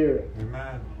 His Spirit.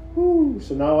 Amen. Woo.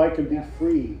 So now I can be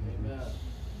free.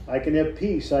 I can have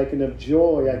peace. I can have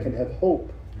joy. I can have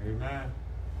hope. Amen.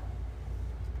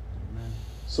 Amen.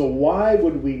 So why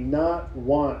would we not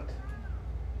want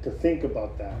to think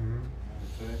about that?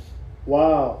 That's it.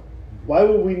 Wow. Why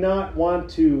would we not want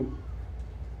to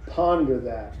ponder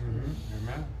that?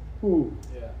 Amen. Ooh.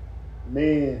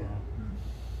 Man.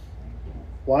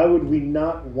 Why would we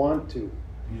not want to?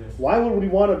 Yes. Why would we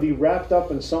want to be wrapped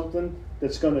up in something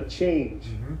that's going to change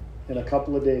in a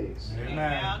couple of days?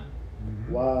 Amen.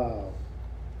 Wow.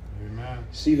 Amen.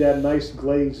 See that nice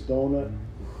glazed donut?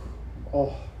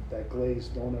 Oh, that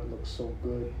glazed donut looks so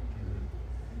good.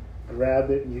 Grab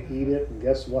it and you eat it, and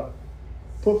guess what?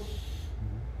 Poof.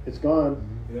 It's gone.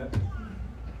 Yeah.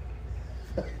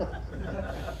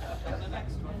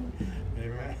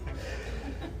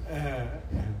 Amen.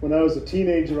 When I was a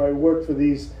teenager, I worked for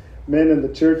these men in the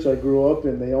church I grew up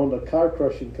in. They owned a car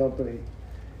crushing company,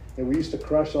 and we used to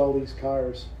crush all these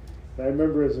cars. And I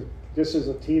remember just as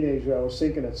a teenager, I was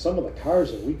thinking that some of the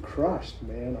cars that we crushed,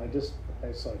 man, I was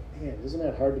like, man, isn't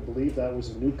that hard to believe that was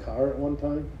a new car at one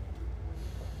time?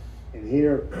 And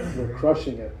here we're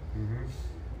crushing it,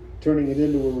 turning it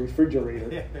into a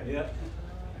refrigerator. Yeah.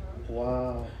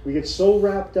 Wow. We get so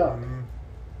wrapped up.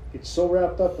 Get so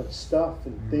wrapped up in stuff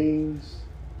and things,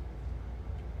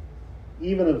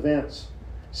 even events.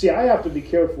 See, I have to be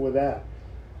careful with that.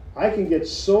 I can get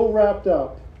so wrapped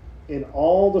up in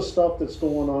all the stuff that's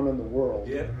going on in the world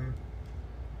Yeah.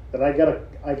 that I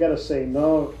gotta say,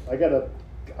 no, I gotta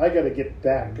get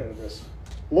back out of this.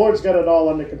 Lord's got it all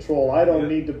under control. I don't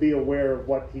need to be aware of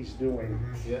what He's doing.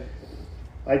 Yeah.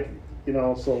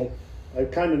 So I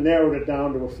kind of narrowed it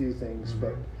down to a few things,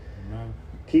 but Amen.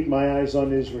 keep my eyes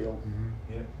on Israel.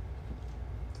 Yeah.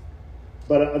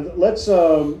 But let's.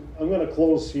 I'm going to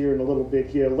close here in a little bit.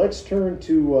 Here, let's turn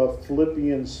to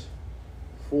Philippians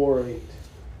 4:8.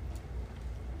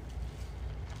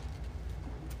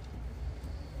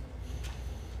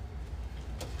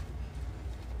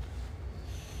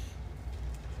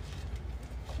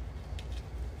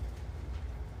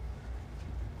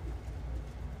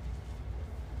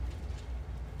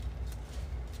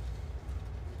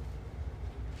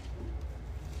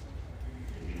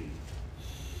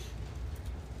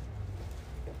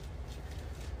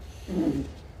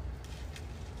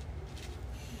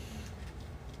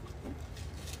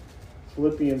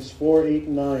 Philippians 4, 8,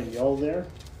 and 9. Y'all there?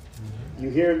 You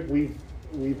hear,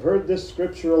 we've heard this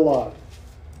scripture a lot.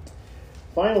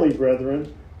 Finally,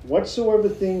 brethren, whatsoever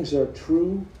things are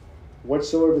true,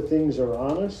 whatsoever things are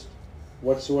honest,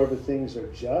 whatsoever things are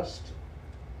just,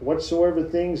 whatsoever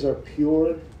things are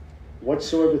pure,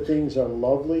 whatsoever things are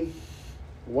lovely,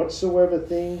 whatsoever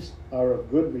things are of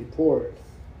good report,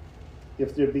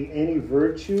 if there be any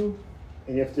virtue,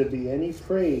 and if there be any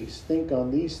praise, think on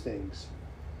these things.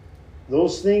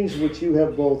 Those things which you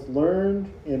have both learned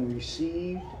and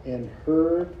received and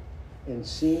heard and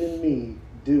seen in me,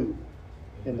 do,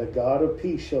 and the God of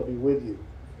peace shall be with you.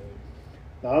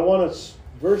 Now I want to,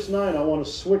 verse 9, I want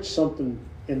to switch something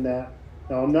in that.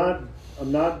 Now I'm not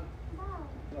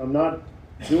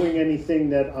doing anything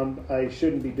that I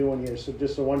shouldn't be doing here. So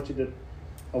just I want you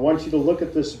to look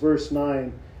at this verse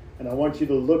 9, and I want you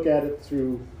to look at it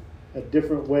through a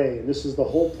different way. And this is the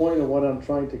whole point of what I'm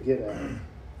trying to get at.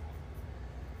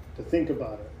 To think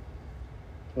about it.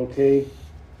 Okay?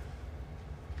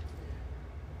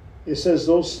 It says,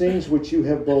 those things which you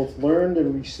have both learned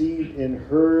and received and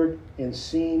heard and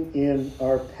seen in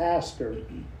our pastor,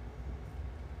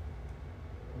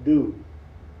 do.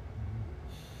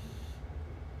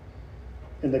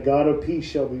 And the God of peace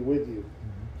shall be with you.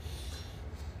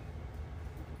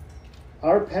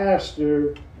 Our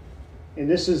pastor, and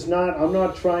this is not, I'm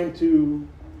not trying to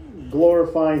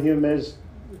glorify him as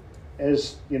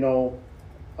you know,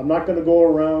 I'm not going to go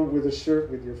around with a shirt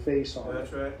with your face on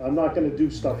That's it. right. I'm not going to do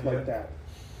stuff like that.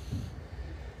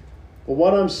 But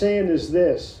what I'm saying is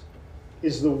this,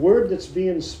 is the word that's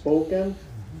being spoken,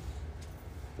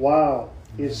 wow,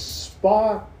 is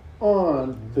spot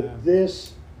on for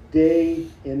this day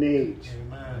and age.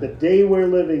 Amen. The day we're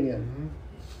living in.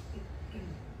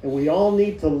 And we all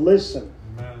need to listen.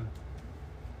 Amen.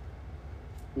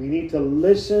 We need to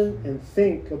listen and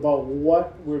think about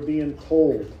what we're being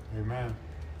told. Amen.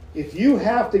 If you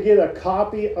have to get a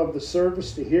copy of the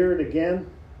service to hear it again,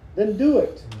 then do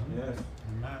it. Yes.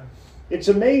 Amen. It's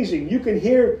amazing. You can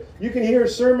hear a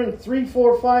sermon 3,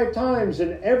 4, 5 times,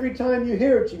 and every time you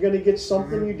hear it, you're going to get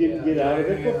something you didn't get out of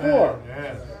it before.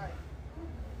 Yes.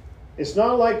 It's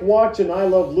not like watching I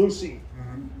Love Lucy.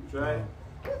 That's right.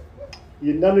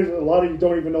 A lot of you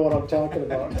don't even know what I'm talking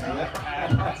about.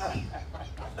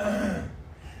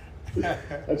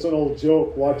 That's an old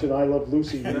joke, watching I Love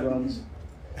Lucy reruns.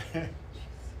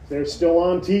 They're still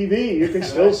on TV. You can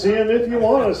still see them if you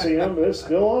want to see them. They're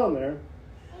still on there.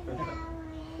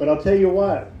 But I'll tell you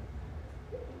what.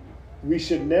 We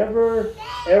should never,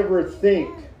 ever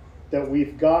think that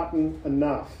we've gotten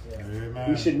enough. Amen.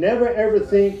 We should never, ever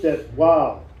think that,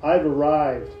 wow, I've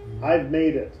arrived. I've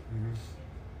made it.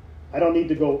 I don't need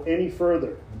to go any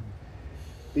further.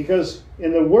 Because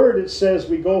in the Word it says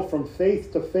we go from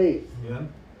faith to faith. Yeah.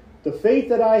 The faith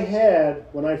that I had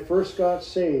when I first got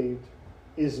saved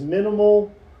is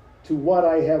minimal to what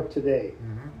I have today.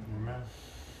 Amen.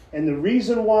 And the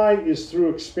reason why is through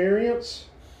experience.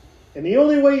 And the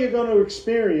only way you're going to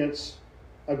experience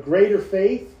a greater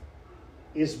faith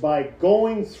is by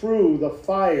going through the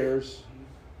fires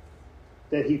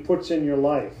that He puts in your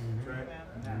life. Right.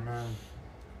 Amen.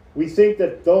 We think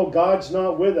that though God's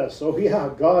not with us, oh yeah,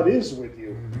 God is with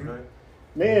you. Right.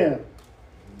 Man,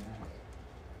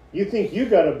 you think you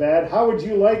got it bad. How would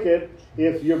you like it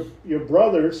if your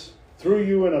brothers threw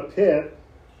you in a pit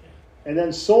and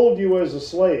then sold you as a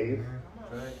slave?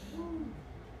 Right.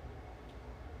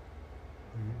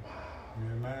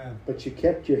 Amen. But you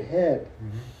kept your head.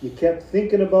 You kept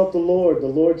thinking about the Lord. The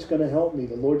Lord's going to help me.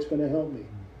 The Lord's going to help me.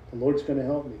 The Lord's going to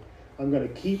help me. I'm going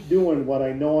to keep doing what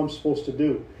I know I'm supposed to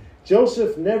do.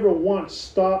 Joseph never once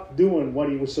stopped doing what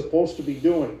he was supposed to be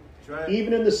doing, Right.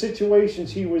 even in the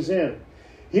situations he was in.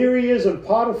 Here he is in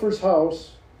Potiphar's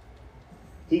house.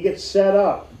 He gets set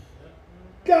up.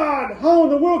 God, how in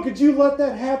the world could you let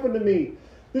that happen to me?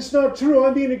 This is not true.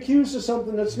 I'm being accused of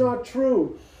something that's not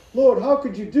true. Lord, how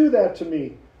could you do that to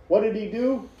me? What did he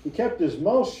do? He kept his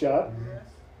mouth shut.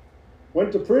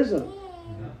 Went to prison.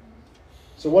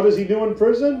 So what does he do in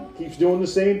prison? Keeps doing the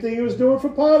same thing he was doing for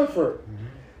Potiphar.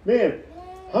 Man,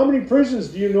 how many prisons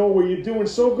do you know where you're doing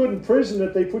so good in prison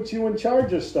that they put you in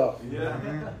charge of stuff? Yeah.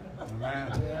 Amen.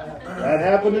 That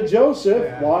happened to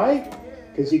Joseph. Why?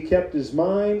 Because he kept his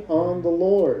mind on the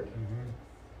Lord.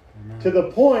 To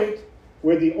the point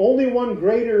where the only one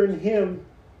greater in him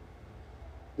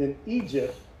than in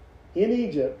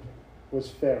Egypt, was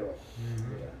Pharaoh.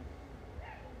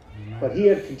 But he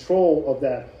had control of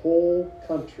that whole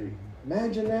country.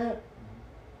 Imagine that.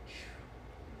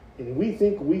 And we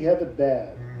think we have it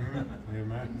bad.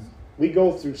 Amen. we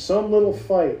go through some little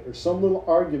fight or some little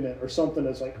argument or something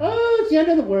that's like, oh, it's the end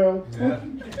of the world. Yeah.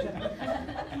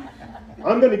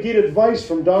 I'm going to get advice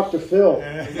from Dr. Phil.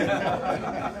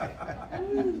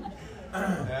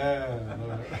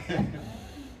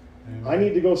 I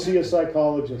need to go see a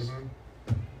psychologist.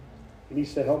 He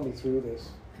needs to help me through this.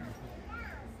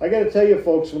 I got to tell you,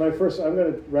 folks, I'm going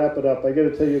to wrap it up. I got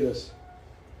to tell you this.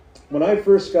 When I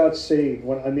first got saved,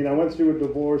 I went through a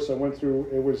divorce. That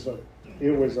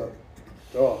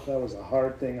was a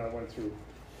hard thing I went through.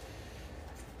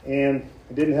 And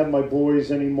I didn't have my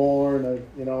boys anymore, and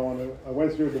I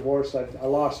went through a divorce. I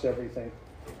lost everything,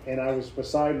 and I was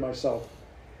beside myself.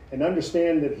 And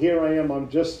understand that here I am. I'm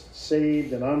just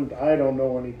saved, and I don't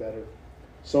know any better.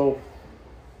 So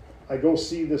I go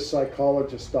see this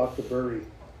psychologist, Dr. Burry.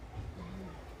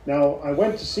 Now I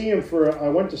went to see him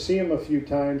a few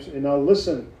times, and now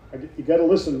listen. You got to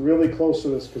listen really close to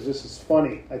this because this is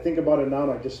funny. I think about it now,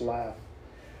 and I just laugh.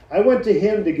 I went to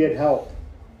him to get help.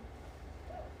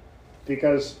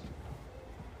 Because,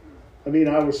 I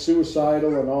was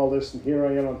suicidal and all this, and here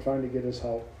I am, I'm trying to get his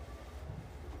help.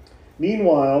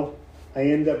 Meanwhile, I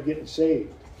end up getting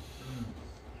saved.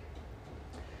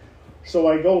 So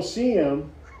I go see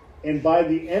him, and by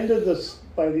the end of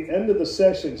the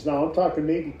sessions, now I'm talking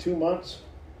maybe 2 months,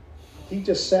 he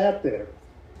just sat there,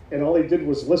 and all he did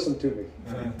was listen to me.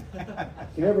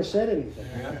 He never said anything.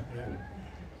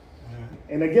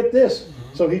 And I get this.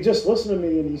 So he just listened to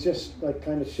me, and he's just like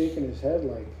kind of shaking his head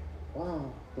like, wow,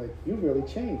 like you really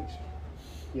changed,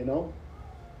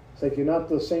 It's like you're not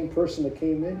the same person that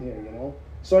came in here,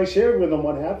 So I shared with him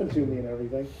what happened to me and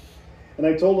everything. And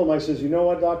I told him, I says, you know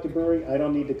what, Dr. Burry, I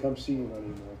don't need to come see you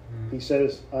anymore. He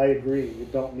says, I agree, you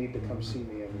don't need to come see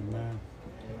me anymore.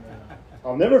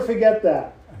 I'll never forget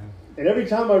that. And every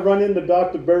time I run into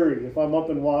Dr. Burry, if I'm up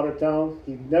in Watertown,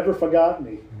 he never forgot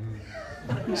me.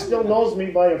 He still knows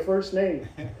me by a first name.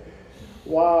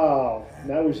 Wow. And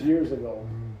that was years ago.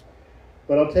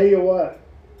 But I'll tell you what.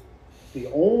 The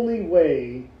only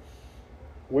way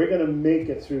we're going to make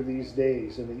it through these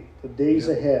days and the days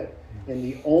ahead, and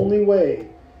the only way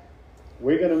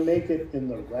we're going to make it in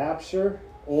the rapture,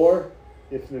 or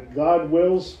if God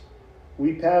wills,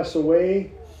 we pass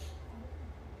away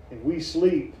and we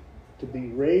sleep to be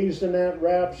raised in that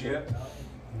rapture.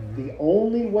 The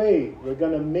only way we're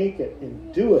going to make it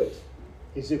and do it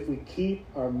is if we keep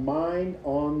our mind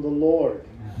on the Lord.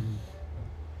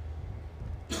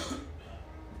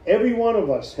 Every one of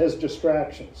us has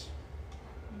distractions.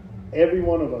 Every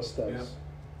one of us does.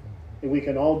 And we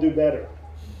can all do better.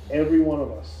 Every one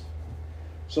of us.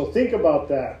 So think about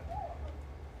that.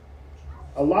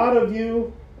 A lot of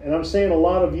you, and I'm saying a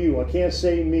lot of you, I can't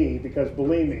say me because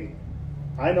believe me,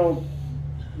 I don't,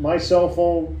 my cell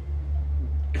phone,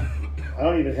 I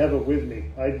don't even have it with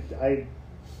me.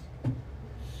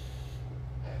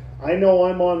 I know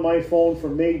I'm on my phone for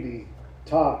maybe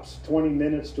tops 20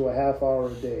 minutes to a half hour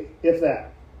a day, if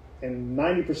that. And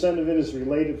 90% of it is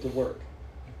related to work.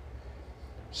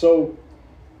 So,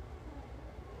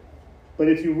 but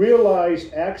if you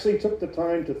realize, actually took the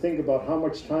time to think about how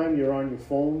much time you're on your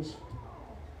phones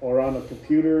or on a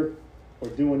computer or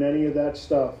doing any of that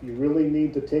stuff, you really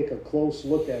need to take a close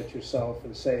look at yourself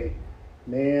and say,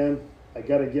 man, I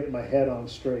got to get my head on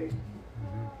straight.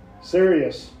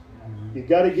 Serious. You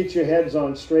got to get your heads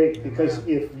on straight, because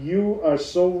if you are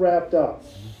so wrapped up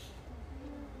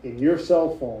in your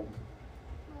cell phone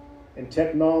and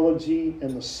technology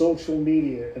and the social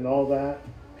media and all that,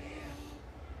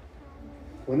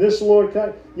 when this Lord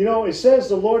comes, it says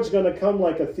the Lord's going to come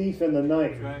like a thief in the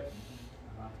night. Right.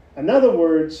 In other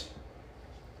words,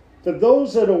 for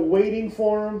those that are waiting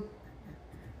for Him,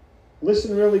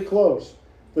 listen really close.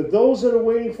 For those that are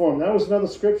waiting for Him, that was another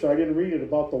scripture, I didn't read it,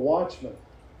 about the watchman.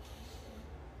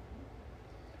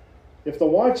 If the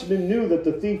watchman knew that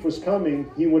the thief was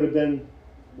coming, he would have been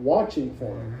watching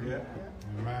for him. Yeah.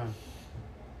 Amen.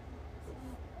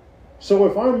 So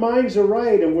if our minds are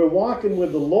right and we're walking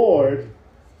with the Lord,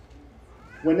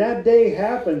 when that day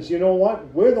happens, you know what?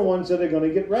 We're the ones that are going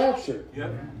to get raptured.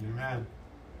 Yep. Amen.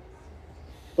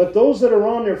 But those that are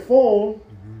on their phone,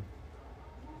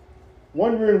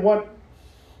 wondering what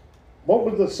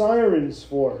were the sirens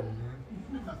for?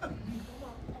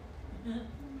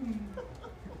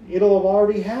 It'll have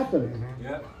already happened.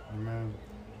 Yep. Amen.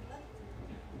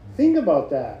 Think about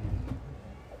that.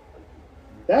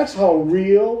 That's how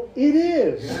real it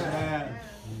is. Amen.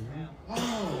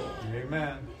 Wow.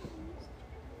 Amen.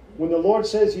 When the Lord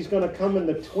says He's going to come in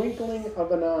the twinkling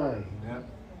of an eye, Yep.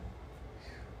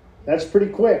 that's pretty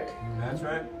quick. That's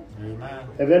right. Amen.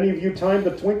 Have any of you timed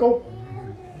the twinkle?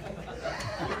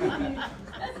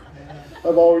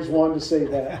 I've always wanted to say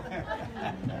that.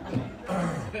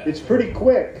 It's pretty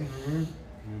quick.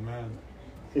 Amen.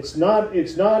 It's not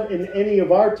in any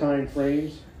of our time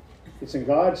frames. It's in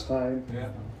God's time. Yeah.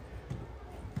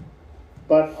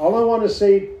 But all I want to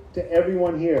say to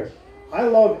everyone here, I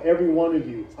love every one of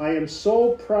you. I am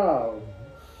so proud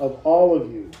of all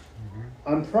of you.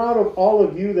 I'm proud of all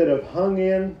of you that have hung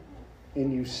in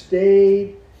and you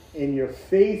stayed and you're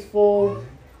faithful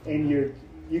and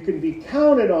you can be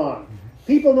counted on.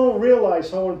 People don't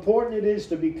realize how important it is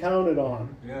to be counted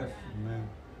on. Yes. Amen.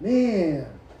 Man,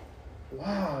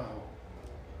 wow.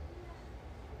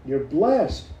 You're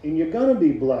blessed, and you're going to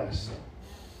be blessed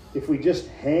if we just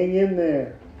hang in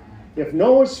there. If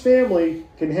Noah's family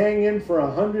can hang in for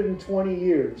 120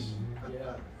 years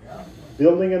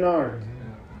building an ark,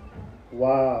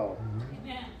 wow.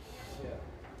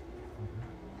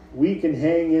 We can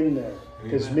hang in there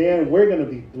because, man, we're going to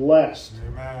be blessed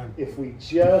Amen. if we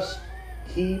just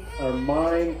keep our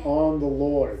mind on the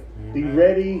Lord. Be Amen.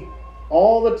 ready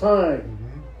all the time.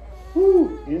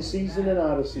 Woo, in season and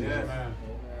out of season. Amen.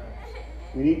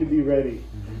 We need to be ready.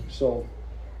 So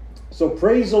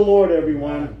praise the Lord,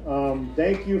 everyone.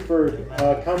 Thank you for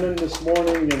coming this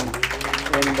morning and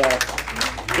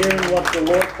hearing what the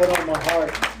Lord put on my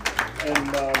heart.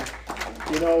 And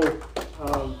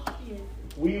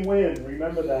we win.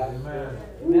 Remember that. Amen.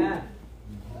 Amen.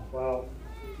 Well,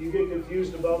 if you get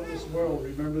confused about this world,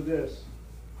 remember this.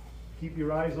 Keep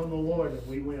your eyes on the Lord and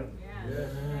we win.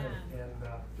 Yes. And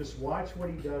just watch what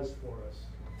He does for us.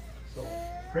 So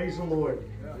praise the Lord.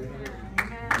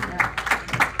 Yeah.